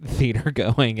attended theater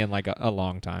going in like a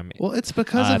long time. Well, it's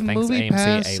because of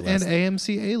MoviePass and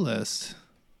AMC A-List.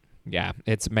 Yeah,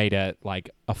 it's made it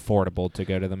like affordable to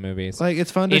go to the movies. Like,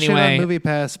 it's fun to shit on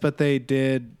MoviePass, but they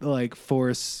did like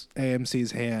force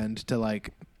AMC's hand to like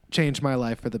change my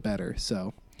life for the better.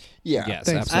 So. Yeah, yes,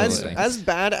 absolutely. As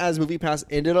bad as MoviePass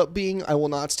ended up being, I will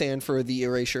not stand for the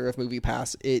erasure of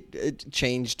MoviePass. It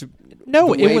changed.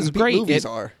 No, the it way was great. Movies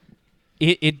are.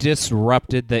 It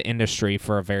disrupted the industry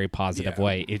for a very positive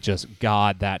way. It just,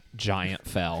 God, that giant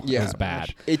fell. Yeah, it was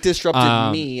bad. It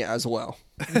disrupted me as well.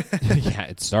 Yeah,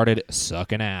 it started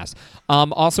sucking ass.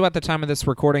 Also, at the time of this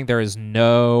recording, there is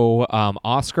no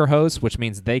Oscar host, which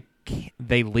means they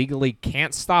legally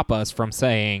can't stop us from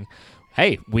saying,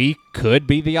 hey, we could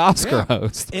be the Oscar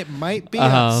host. It might be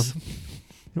us.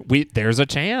 There's a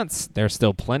chance. There's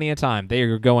still plenty of time. They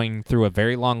are going through a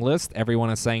very long list. Everyone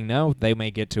is saying no. They may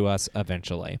get to us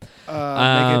eventually.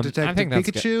 Make it Detective I think that's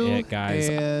Pikachu, it, guys.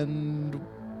 And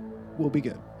we'll be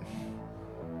good.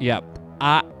 Yep.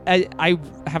 I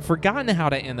have forgotten how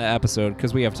to end the episode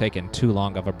because we have taken too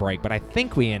long of a break, but I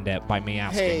think we end it by me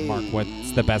asking Mark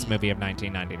what's the best movie of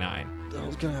 1999. I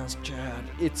was going to ask Chad.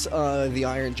 It's The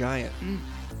Iron Giant.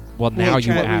 Well, now you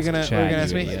Chad, asked were you gonna Chad.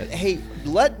 ask me? Hey,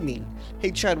 let me.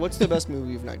 Hey, Chad, what's the best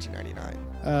movie of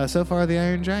 1999? So far, The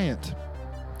Iron Giant.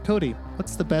 Cody,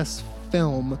 what's the best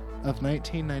film of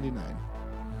 1999?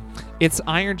 It's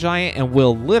Iron Giant and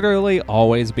will literally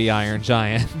always be Iron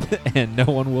Giant, and no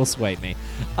one will sway me.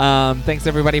 Thanks,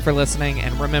 everybody, for listening,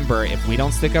 and remember, if we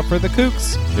don't stick up for the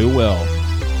kooks, who will?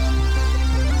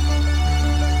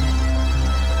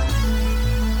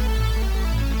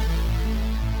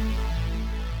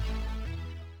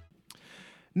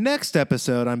 Next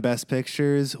episode on Best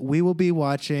Pictures, we will be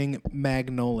watching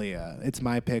Magnolia. It's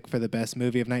my pick for the best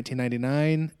movie of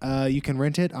 1999. You can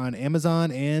rent it on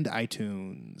Amazon and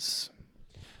iTunes.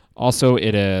 Also,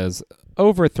 it is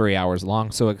over 3 hours long,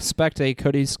 so expect a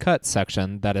Cody's Cut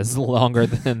section that is longer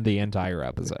than the entire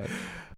episode.